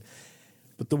 inflation.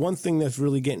 But the one thing that's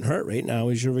really getting hurt right now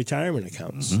is your retirement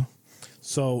accounts. Mm-hmm.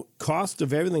 So cost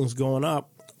of everything's going up,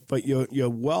 but your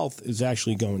wealth is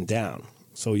actually going down.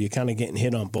 So you're kind of getting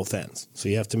hit on both ends. So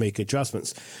you have to make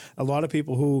adjustments. A lot of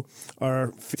people who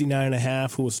are 59 and a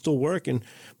half, who are still working,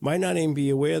 might not even be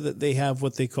aware that they have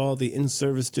what they call the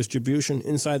in-service distribution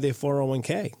inside their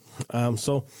 401k.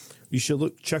 So you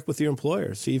should check with your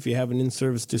employer, see if you have an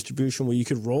in-service distribution where you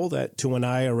could roll that to an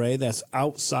IRA that's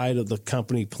outside of the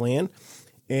company plan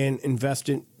and invest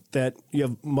in that you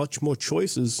have much more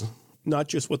choices, not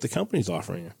just what the company's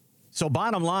offering you. So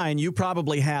bottom line, you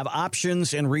probably have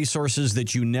options and resources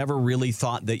that you never really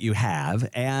thought that you have.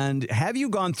 And have you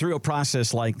gone through a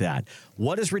process like that?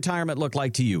 What does retirement look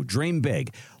like to you? Dream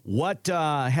big. What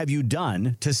have you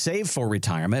done to save for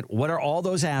retirement? What are all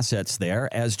those assets there,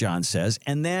 as John says?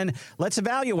 And then let's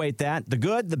evaluate that, the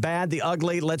good, the bad, the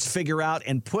ugly. Let's figure out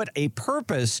and put a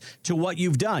purpose to what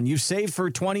you've done. You've saved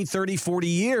for 20, 30, 40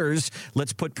 years.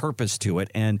 Let's put purpose to it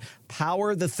and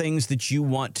power the things that you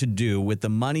want to do with the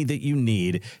money that you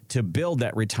need to build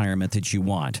that retirement that you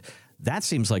want. That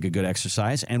seems like a good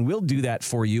exercise, and we'll do that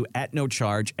for you at no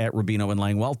charge at Rubino and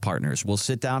Lang Wealth Partners. We'll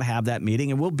sit down, have that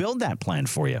meeting, and we'll build that plan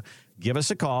for you. Give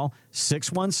us a call,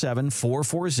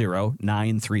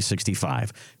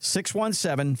 617-440-9365.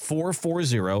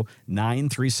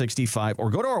 617-440-9365.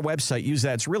 Or go to our website. Use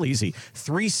that. It's real easy.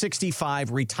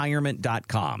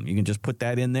 365retirement.com. You can just put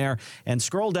that in there and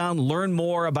scroll down, learn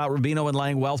more about Rubino and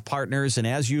Lang Wealth Partners. And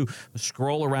as you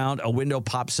scroll around, a window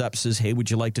pops up, says, hey,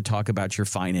 would you like to talk about your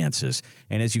finances?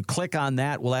 And as you click on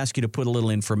that, we'll ask you to put a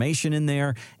little information in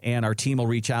there, and our team will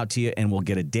reach out to you, and we'll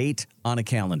get a date on a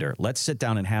calendar. Let's sit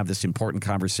down and have this important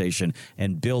conversation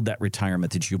and build that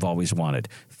retirement that you've always wanted.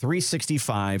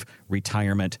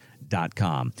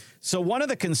 365retirement.com. So one of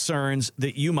the concerns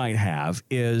that you might have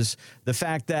is the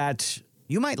fact that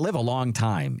you might live a long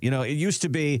time. You know, it used to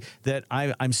be that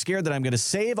I'm scared that I'm going to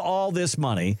save all this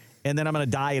money and then I'm going to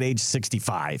die at age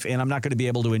 65 and I'm not going to be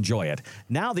able to enjoy it.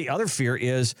 Now the other fear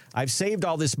is I've saved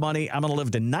all this money, I'm going to live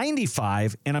to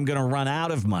 95 and I'm going to run out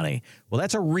of money. Well,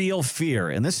 that's a real fear.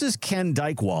 And this is Ken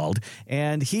Dykewald,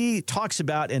 and he talks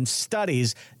about and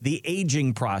studies the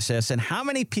aging process and how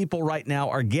many people right now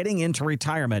are getting into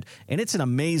retirement, and it's an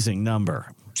amazing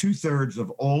number. 2/3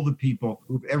 of all the people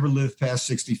who've ever lived past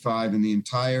 65 in the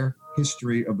entire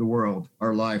history of the world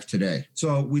are alive today.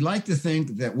 So we like to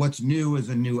think that what's new is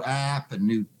a new app, a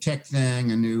new tech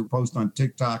thing, a new post on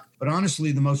TikTok. But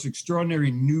honestly, the most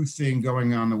extraordinary new thing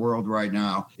going on in the world right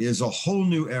now is a whole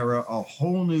new era, a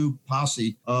whole new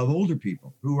posse of older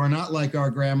people who are not like our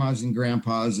grandmas and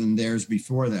grandpas and theirs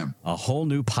before them. A whole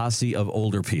new posse of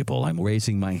older people. I'm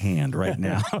raising my hand right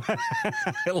now.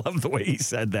 I love the way he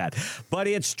said that. But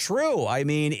it's true. I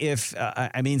mean,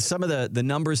 some of the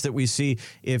numbers that we see,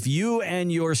 if you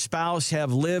and your spouse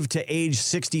have lived to age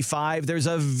 65, there's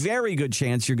a very good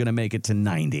chance you're going to make it to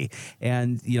 90.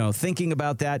 And, thinking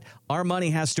about that, our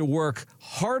money has to work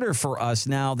harder for us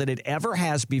now than it ever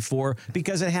has before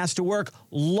because it has to work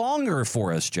longer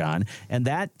for us, John. And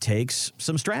that takes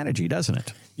some strategy, doesn't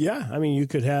it? Yeah. I mean, you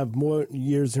could have more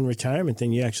years in retirement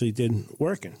than you actually did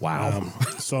working. Wow.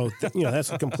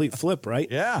 That's a complete flip, right?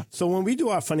 Yeah. So when we do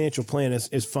our financial plan,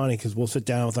 it's funny because we'll sit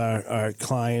down with our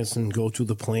clients and go through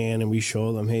the plan and we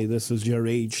show them, hey, this is your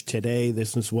age today.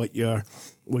 This is what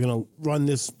we're going to run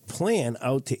this plan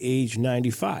out to age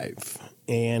 95.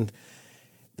 And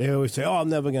they always say, I'm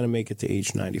never going to make it to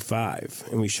age 95.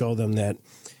 And we show them that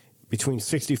between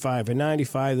 65 and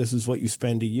 95, this is what you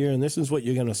spend a year, and this is what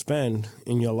you're going to spend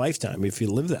in your lifetime if you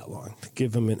live that long.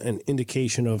 Give them an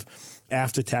indication of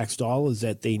after-tax dollars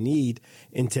that they need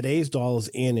in today's dollars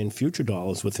and in future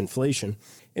dollars with inflation.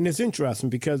 And it's interesting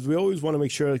because we always want to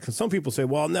make sure, because some people say,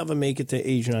 well, I'll never make it to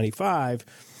age 95,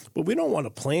 but we don't want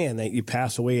to plan that you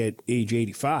pass away at age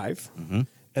 85. Mm-hmm.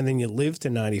 And then you live to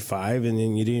 95, and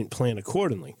then you didn't plan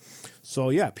accordingly. So,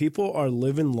 yeah, people are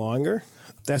living longer.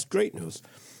 That's great news.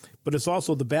 But it's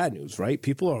also the bad news, right?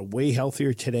 People are way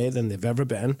healthier today than they've ever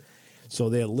been. So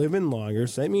they're living longer.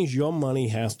 So that means your money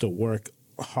has to work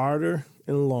harder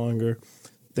and longer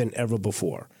than ever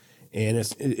before. And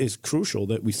it's crucial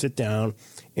that we sit down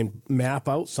and map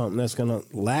out something that's going to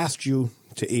last you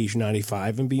to age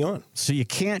 95 and beyond. So you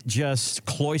can't just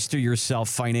cloister yourself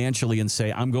financially and say,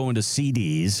 I'm going to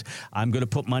CDs, I'm going to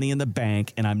put money in the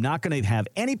bank, and I'm not going to have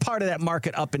any part of that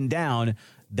market up and down.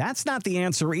 That's not the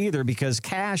answer either, because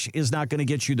cash is not going to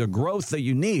get you the growth that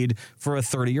you need for a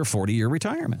 30 or 40-year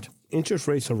retirement. Interest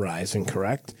rates are rising,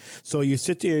 correct? So you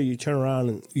sit there, you turn around,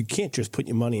 and you can't just put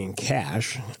your money in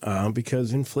cash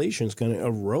because inflation is going to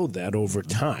erode that over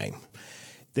time.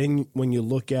 Then when you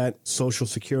look at Social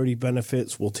Security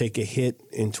benefits, we'll take a hit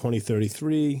in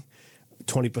 2033,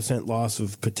 20% loss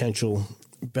of potential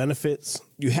benefits.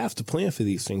 You have to plan for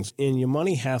these things, and your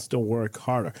money has to work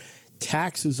harder.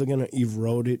 Taxes are going to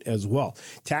erode it as well.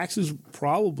 Taxes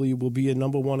probably will be a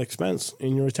number one expense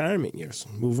in your retirement years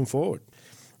moving forward.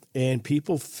 And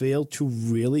people fail to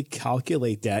really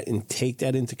calculate that and take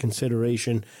that into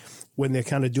consideration when they're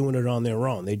kind of doing it on their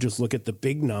own. They just look at the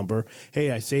big number.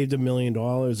 Hey, I saved $1 million.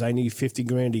 I need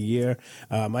 $50,000 a year.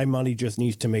 My money just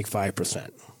needs to make 5%.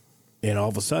 And all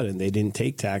of a sudden, they didn't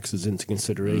take taxes into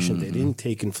consideration. Mm-hmm. They didn't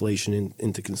take inflation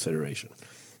into consideration.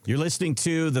 You're listening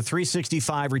to the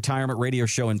 365 Retirement Radio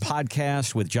Show and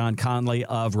Podcast with John Conley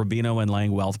of Rubino &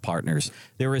 Lang Wealth Partners.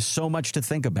 There is so much to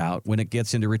think about when it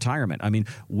gets into retirement. I mean,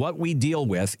 what we deal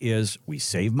with is we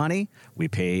save money, we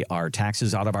pay our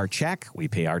taxes out of our check, we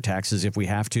pay our taxes if we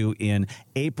have to in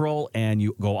April, and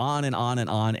you go on and on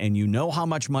and on, and you know how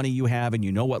much money you have, and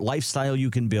you know what lifestyle you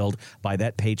can build by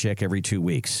that paycheck every 2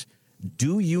 weeks.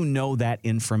 Do you know that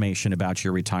information about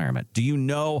your retirement? Do you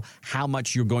know how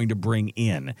much you're going to bring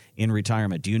in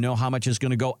retirement? Do you know how much is going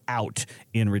to go out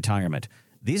in retirement?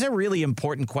 These are really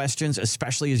important questions,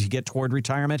 especially as you get toward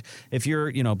retirement. If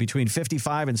you're, between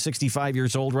 55 and 65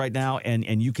 years old right now,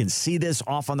 and you can see this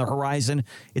off on the horizon,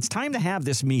 it's time to have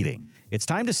this meeting. It's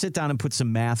time to sit down and put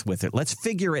some math with it. Let's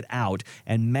figure it out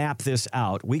and map this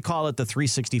out. We call it the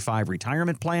 365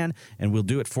 Retirement Plan, and we'll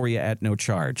do it for you at no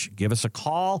charge. Give us a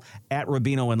call at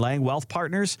Rubino & Lang Wealth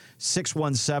Partners,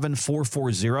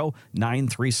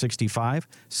 617-440-9365,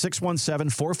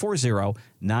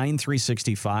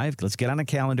 617-440-9365. Let's get on a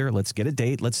calendar. Let's get a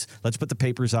date. Let's put the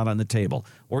papers out on the table.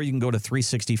 Or you can go to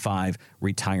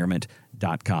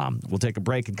 365retirement.com. We'll take a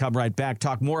break and come right back,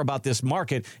 talk more about this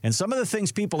market and some of the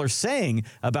things people are saying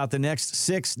about the next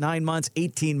 6, 9 months,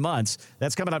 18 months.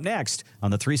 That's coming up next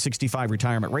on the 365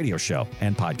 Retirement Radio Show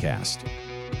and Podcast.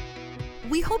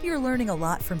 We hope you're learning a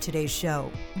lot from today's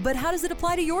show, but how does it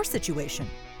apply to your situation?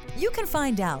 You can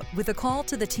find out with a call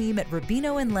to the team at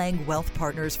Rubino & Lang Wealth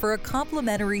Partners for a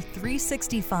complimentary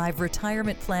 365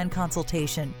 retirement plan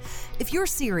consultation. If you're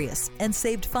serious and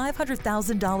saved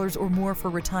 $500,000 or more for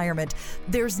retirement,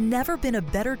 there's never been a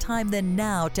better time than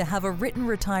now to have a written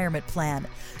retirement plan.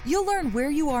 You'll learn where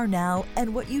you are now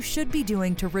and what you should be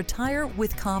doing to retire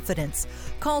with confidence.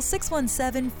 Call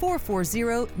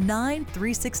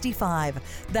 617-440-9365.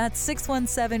 That's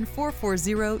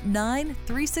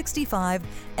 617-440-9365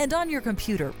 and on your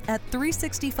computer at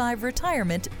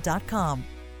 365retirement.com.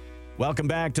 Welcome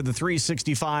back to the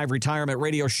 365 Retirement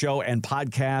Radio Show and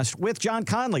Podcast with John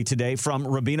Conley today from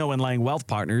Rubino & Lang Wealth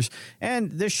Partners. And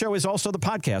this show is also the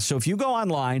podcast. So if you go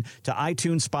online to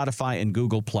iTunes, Spotify, and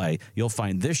Google Play, you'll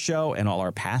find this show and all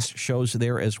our past shows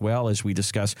there, as well as we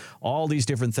discuss all these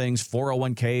different things,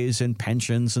 401ks and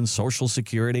pensions and Social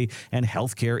Security and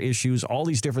healthcare issues, all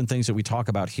these different things that we talk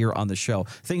about here on the show,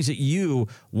 things that you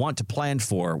want to plan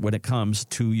for when it comes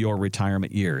to your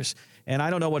retirement years. And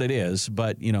I don't know what it is,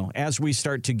 but, you know, as we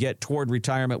start to get toward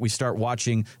retirement, we start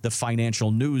watching the financial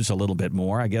news a little bit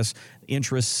more. I guess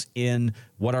interests in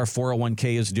what our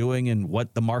 401k is doing and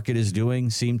what the market is doing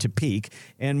seem to peak.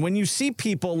 And when you see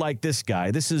people like this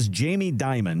guy, this is Jamie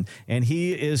Dimon, and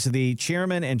he is the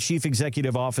chairman and chief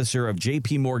executive officer of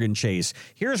JP Morgan Chase.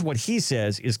 Here's what he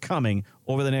says is coming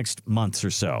over the next months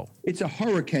or so. It's a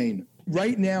hurricane.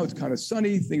 Right now, it's kind of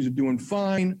sunny. Things are doing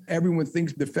fine. Everyone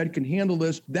thinks the Fed can handle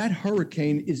this. That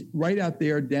hurricane is right out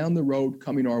there down the road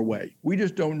coming our way. We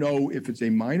just don't know if it's a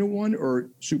minor one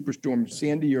or Superstorm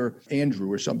Sandy or Andrew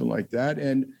or something like that.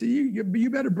 And you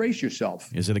better brace yourself.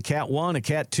 Is it a Cat 1, a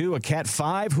Cat 2, a Cat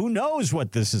 5? Who knows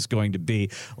what this is going to be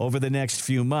over the next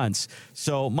few months?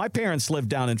 So my parents lived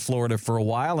down in Florida for a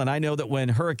while, and I know that when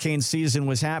hurricane season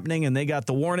was happening and they got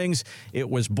the warnings, it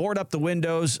was board up the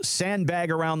windows, sandbag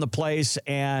around the place,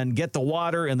 and get the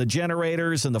water and the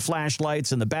generators and the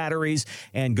flashlights and the batteries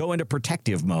and go into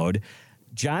protective mode.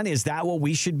 John, is that what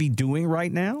we should be doing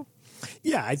right now?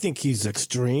 Yeah, I think he's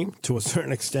extreme to a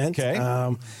certain extent.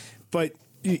 Okay. But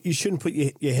you shouldn't put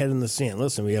your head in the sand.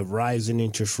 Listen, we have rising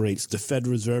interest rates. The Fed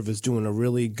Reserve is doing a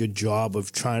really good job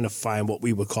of trying to find what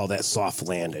we would call that soft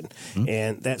landing. Mm-hmm.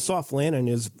 And that soft landing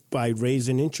is by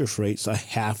raising interest rates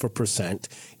 0.5%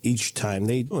 each time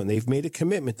they do. And they've made a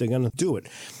commitment they're going to do it.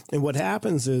 And what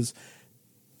happens is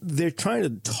they're trying to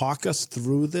talk us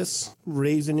through this,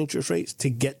 raising interest rates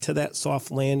to get to that soft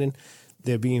landing.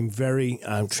 They're being very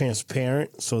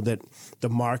transparent so that the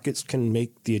markets can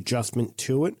make the adjustment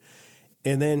to it.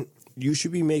 And then you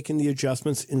should be making the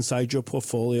adjustments inside your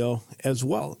portfolio as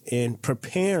well and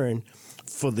preparing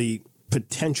for the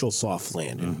potential soft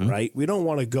landing, mm-hmm. right? We don't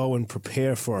want to go and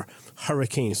prepare for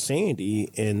Hurricane Sandy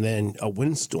and then a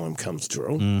windstorm comes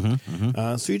through. Mm-hmm.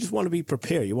 Mm-hmm. So you just want to be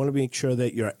prepared. You want to make sure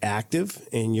that you're active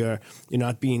and you're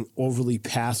not being overly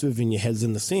passive and your head's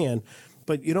in the sand,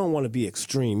 but you don't want to be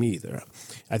extreme either.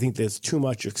 I think there's too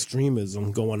much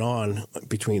extremism going on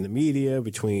between the media,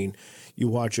 between you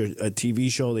watch a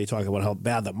TV show, they talk about how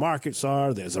bad the markets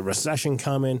are, there's a recession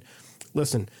coming.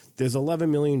 Listen, there's 11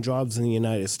 million jobs in the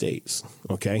United States,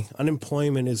 okay?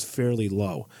 Unemployment is fairly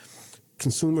low.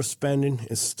 Consumer spending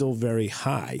is still very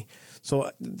high. So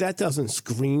that doesn't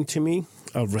scream to me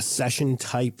a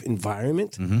recession-type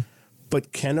environment. Mm-hmm.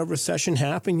 But can a recession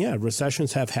happen? Yeah,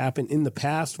 recessions have happened in the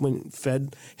past when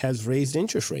Fed has raised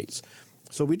interest rates.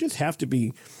 So we just have to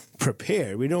be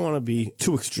prepared. We don't want to be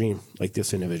too extreme like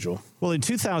this individual. Well, in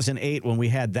 2008, when we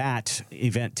had that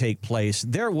event take place,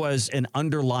 there was an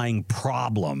underlying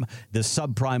problem, the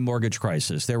subprime mortgage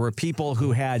crisis. There were people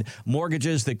who had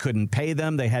mortgages that couldn't pay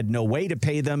them. They had no way to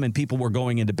pay them, and people were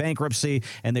going into bankruptcy,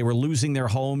 and they were losing their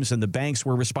homes, and the banks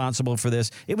were responsible for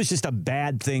this. It was just a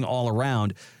bad thing all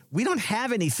around. We don't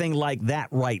have anything like that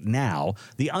right now.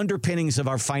 The underpinnings of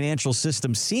our financial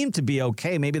system seem to be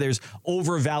okay. Maybe there's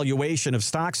overvaluation of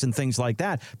stocks and things like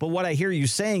that. But what I hear you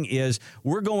saying is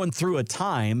we're going through a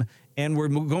time and we're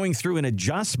going through an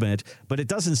adjustment, but it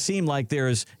doesn't seem like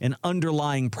there's an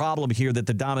underlying problem here that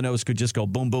the dominoes could just go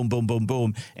boom, boom, boom, boom,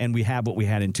 boom, and we have what we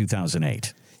had in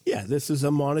 2008. Yeah, this is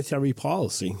a monetary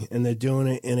policy, and they're doing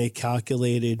it in a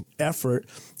calculated effort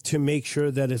to make sure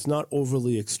that it's not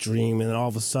overly extreme, and all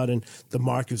of a sudden the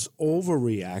markets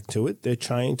overreact to it. They're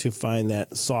trying to find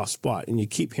that soft spot, and you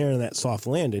keep hearing that soft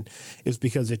landing is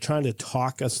because they're trying to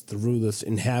talk us through this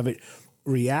and have it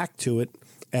react to it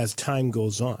as time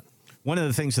goes on. One of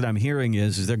the things that I'm hearing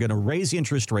is they're going to raise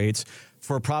interest rates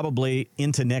for probably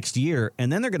into next year,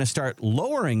 and then they're going to start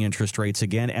lowering interest rates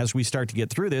again as we start to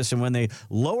get through this. And when they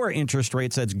lower interest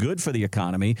rates, that's good for the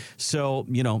economy. So,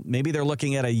 maybe they're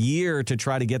looking at a year to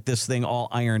try to get this thing all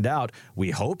ironed out.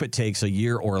 We hope it takes a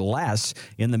year or less.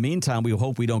 In the meantime, we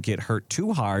hope we don't get hurt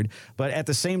too hard. But at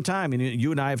the same time,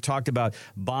 you and I have talked about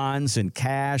bonds and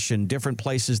cash and different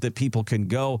places that people can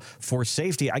go for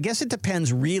safety. I guess it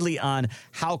depends really on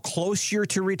how close you're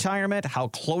to retirement, how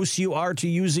close you are to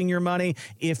using your money.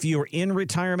 If you're in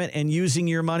retirement and using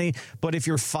your money, but if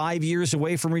you're 5 years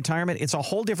away from retirement, it's a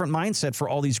whole different mindset for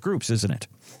all these groups, isn't it?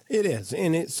 It is,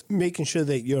 and it's making sure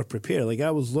that you're prepared. Like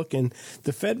I was looking,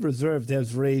 the Fed Reserve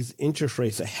has raised interest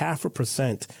rates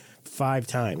 0.5% 5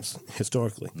 times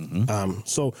historically.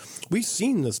 So we've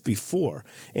seen this before.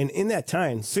 And in that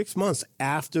time, 6 months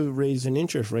after raising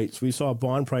interest rates, we saw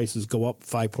bond prices go up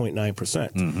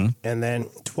 5.9%. And then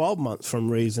 12 months from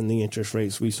raising the interest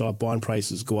rates, we saw bond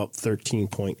prices go up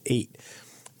 13.8.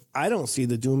 I don't see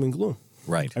the doom and gloom.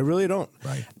 Right. I really don't.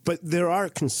 Right. But there are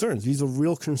concerns. These are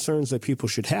real concerns that people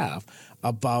should have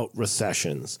about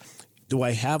recessions. Do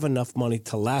I have enough money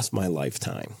to last my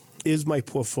lifetime? Is my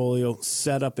portfolio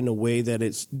set up in a way that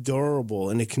it's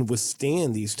durable and it can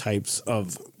withstand these types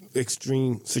of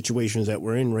extreme situations that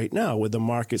we're in right now, where the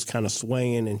market's kind of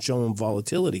swaying and showing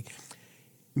volatility?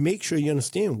 Make sure you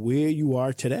understand where you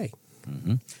are today.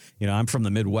 You know, I'm from the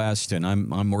Midwest, and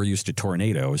I'm more used to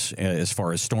tornadoes as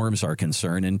far as storms are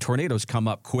concerned. And tornadoes come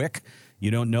up quick. You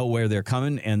don't know where they're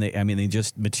coming, and they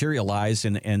just materialize,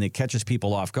 and it catches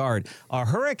people off guard. A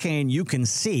hurricane you can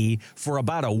see for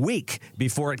about a week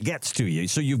before it gets to you,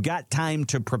 so you've got time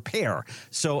to prepare.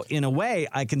 So in a way,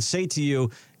 I can say to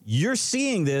you, you're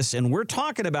seeing this, and we're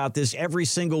talking about this every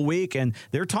single week, and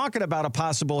they're talking about a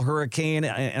possible hurricane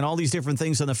and all these different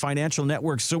things on the financial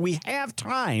network. So we have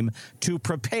time to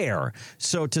prepare.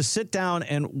 So to sit down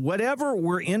and whatever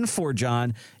we're in for,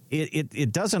 John,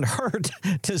 it doesn't hurt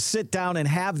to sit down and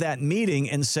have that meeting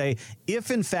and say,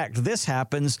 if in fact this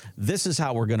happens, this is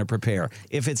how we're going to prepare.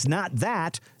 If it's not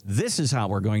that, this is how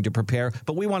we're going to prepare.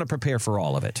 But we want to prepare for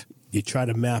all of it. You try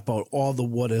to map out all the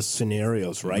what-if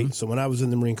scenarios, right? So when I was in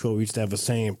the Marine Corps, we used to have a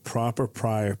saying, proper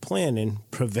prior planning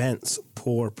prevents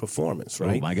poor performance,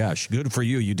 right? Oh, my gosh. Good for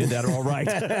you. You did that all right.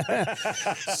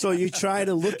 So you try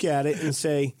to look at it and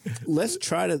say, let's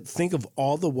try to think of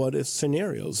all the what-if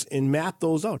scenarios and map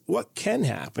those out. What can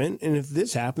happen? And if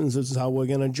this happens, this is how we're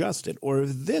going to adjust it. Or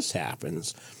if this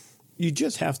happens, you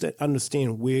just have to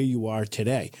understand where you are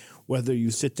today. Whether you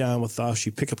sit down with us,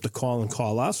 you pick up the call and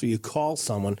call us, or you call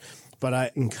someone. But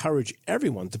I encourage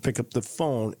everyone to pick up the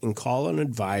phone and call an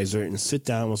advisor and sit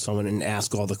down with someone and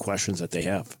ask all the questions that they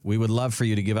have. We would love for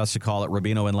you to give us a call at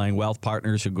Rubino and Lang Wealth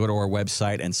Partners, or go to our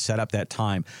website and set up that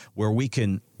time where we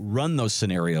can run those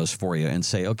scenarios for you and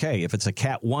say, okay, if it's a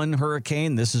Cat 1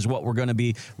 hurricane, this is what we're going to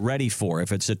be ready for.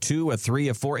 If it's a 2, a 3,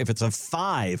 a 4, if it's a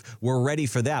 5, we're ready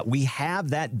for that. We have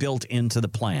that built into the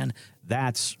plan.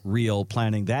 That's real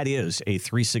planning. That is a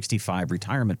 365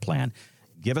 retirement plan.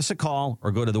 Give us a call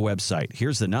or go to the website.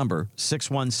 Here's the number,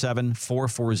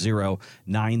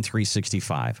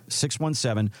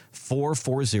 617-440-9365.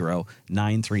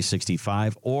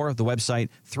 617-440-9365, or the website,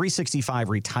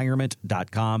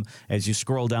 365retirement.com. As you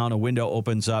scroll down, a window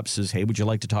opens up, says, hey, would you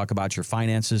like to talk about your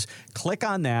finances? Click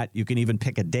on that. You can even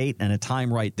pick a date and a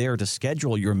time right there to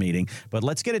schedule your meeting. But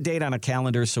let's get a date on a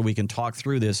calendar so we can talk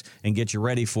through this and get you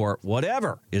ready for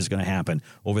whatever is going to happen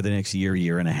over the next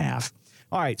year and a half.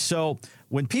 All right, so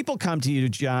when people come to you,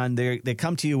 John, they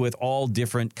come to you with all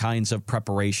different kinds of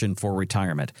preparation for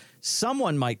retirement.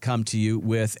 Someone might come to you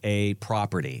with a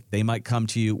property. They might come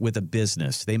to you with a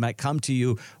business. They might come to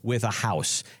you with a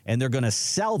house, and they're going to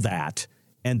sell that,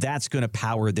 and that's going to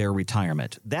power their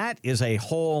retirement. That is a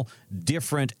whole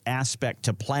different aspect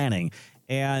to planning,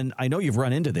 and I know you've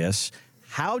run into this.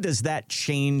 How does that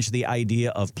change the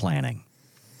idea of planning?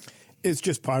 It's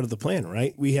just part of the plan,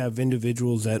 right? We have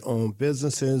individuals that own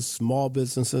businesses, small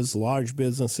businesses, large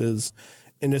businesses,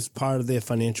 and it's part of their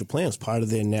financial plan. It's part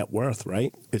of their net worth,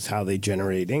 right? It's how they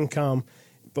generate income.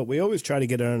 But we always try to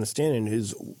get an understanding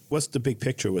is, what's the big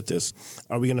picture with this?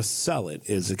 Are we going to sell it?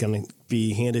 Is it going to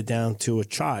be handed down to a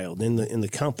child in the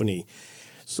company?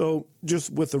 So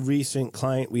just with a recent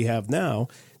client we have now,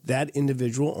 that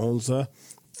individual owns a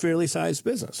fairly sized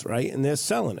business, right? And they're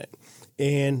selling it.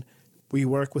 And we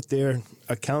work with their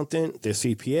accountant, their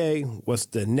CPA, what's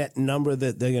the net number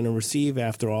that they're going to receive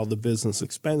after all the business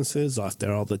expenses,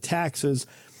 after all the taxes,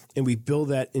 and we build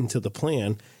that into the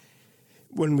plan.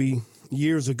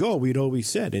 Years ago, we'd always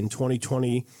said in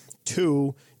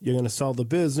 2022, you're going to sell the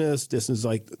business. This is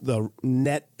like the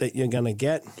net that you're going to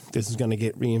get. This is going to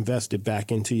get reinvested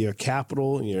back into your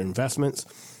capital, your investments,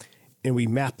 and we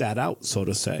map that out, so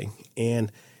to say.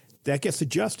 And that gets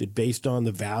adjusted based on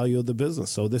the value of the business.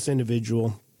 So this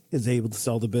individual is able to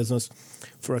sell the business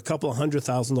for a couple of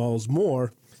 $100,000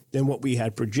 more than what we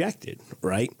had projected,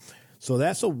 right? So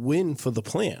that's a win for the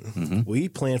plan. Mm-hmm. We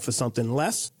planned for something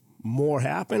less, more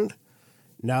happened.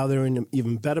 Now they're in an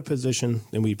even better position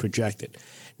than we projected.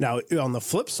 Now, on the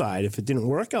flip side, if it didn't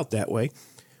work out that way,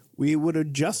 we would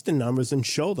adjust the numbers and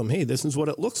show them, hey, this is what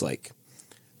it looks like.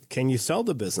 Can you sell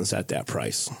the business at that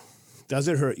price? Does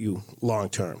it hurt you long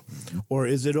term? Or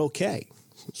is it okay?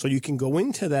 So you can go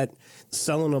into that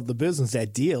selling of the business,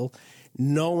 that deal,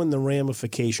 knowing the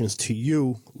ramifications to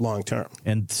you long term.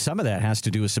 And some of that has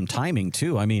to do with some timing,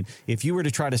 too. I mean, if you were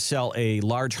to try to sell a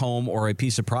large home or a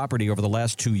piece of property over the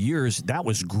last 2 years, that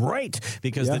was great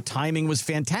because the timing was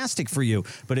fantastic for you.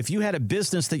 But if you had a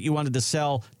business that you wanted to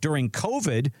sell during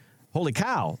COVID, holy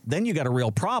cow, then you got a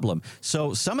real problem.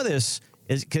 So some of this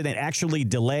can it actually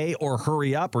delay or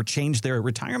hurry up or change their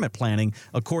retirement planning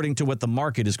according to what the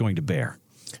market is going to bear?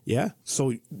 Yeah.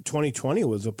 So 2020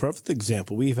 was a perfect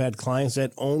example. We've had clients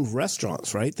that owned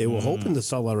restaurants, right? They were hoping to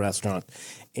sell a restaurant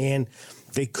and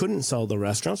they couldn't sell the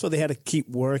restaurant. So they had to keep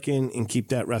working and keep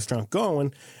that restaurant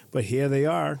going. But here they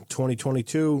are,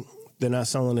 2022. They're not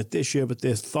selling it this year, but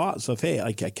there's thoughts of, hey,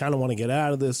 I kind of want to get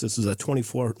out of this. This is a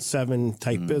 24/7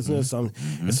 type business.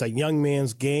 It's a young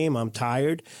man's game. I'm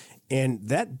tired. And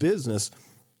that business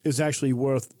is actually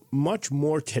worth much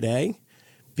more today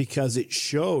because it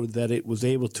showed that it was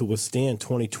able to withstand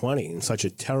 2020 in such a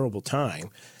terrible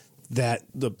time that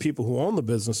the people who own the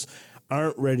business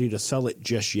aren't ready to sell it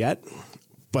just yet.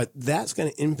 But that's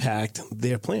going to impact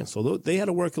their plan. So they had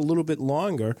to work a little bit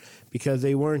longer because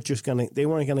they weren't going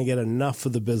to get enough for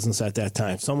the business at that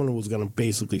time. Someone was going to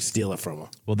basically steal it from them.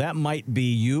 Well, that might be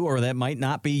you or that might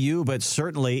not be you, but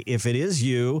certainly if it is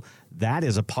you, that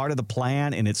is a part of the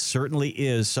plan, and it certainly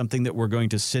is something that we're going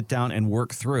to sit down and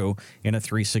work through in a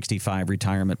 365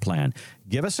 retirement plan.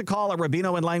 Give us a call at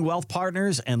Rubino & Lang Wealth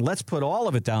Partners, and let's put all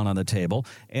of it down on the table.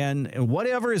 And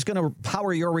whatever is going to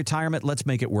power your retirement, let's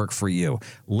make it work for you.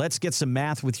 Let's get some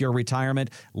math with your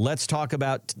retirement. Let's talk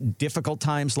about difficult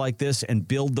times like this and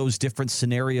build those different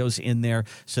scenarios in there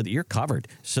so that you're covered,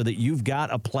 so that you've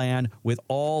got a plan with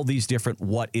all these different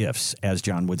what-ifs, as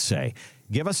John would say.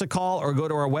 Give us a call or go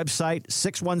to our website,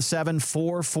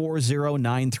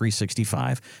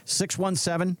 617-440-9365,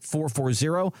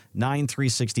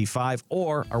 617-440-9365,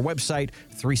 or our website,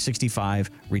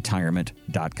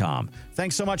 365retirement.com.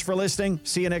 Thanks so much for listening.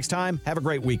 See you next time. Have a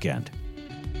great weekend.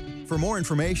 For more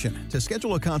information, to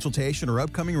schedule a consultation or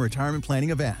upcoming retirement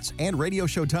planning events and radio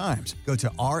show times, go to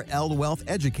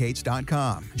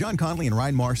rlwealtheducates.com. John Conley and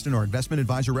Ryan Marston are investment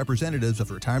advisor representatives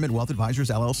of Retirement Wealth Advisors,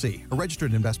 LLC, a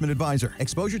registered investment advisor.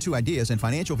 Exposure to ideas and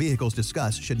financial vehicles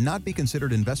discussed should not be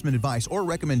considered investment advice or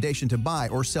recommendation to buy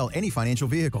or sell any financial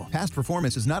vehicle. Past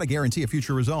performance is not a guarantee of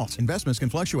future results. Investments can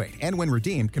fluctuate and when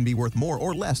redeemed can be worth more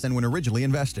or less than when originally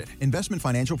invested. Investment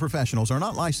financial professionals are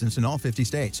not licensed in all 50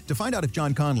 states. To find out if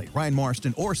John Conley, Ryan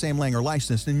Marston, or Sam Lang are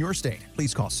licensed in your state,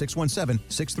 please call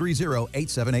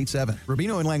 617-630-8787.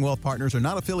 Rubino & Lang Wealth Partners are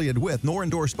not affiliated with nor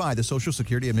endorsed by the Social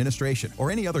Security Administration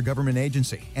or any other government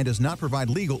agency and does not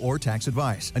provide legal or tax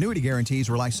advice. Annuity guarantees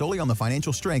rely solely on the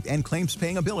financial strength and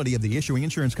claims-paying ability of the issuing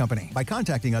insurance company. By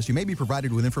contacting us, you may be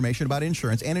provided with information about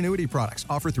insurance and annuity products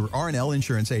offered through R&L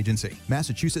Insurance Agency.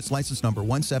 Massachusetts license number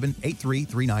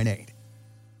 1783398.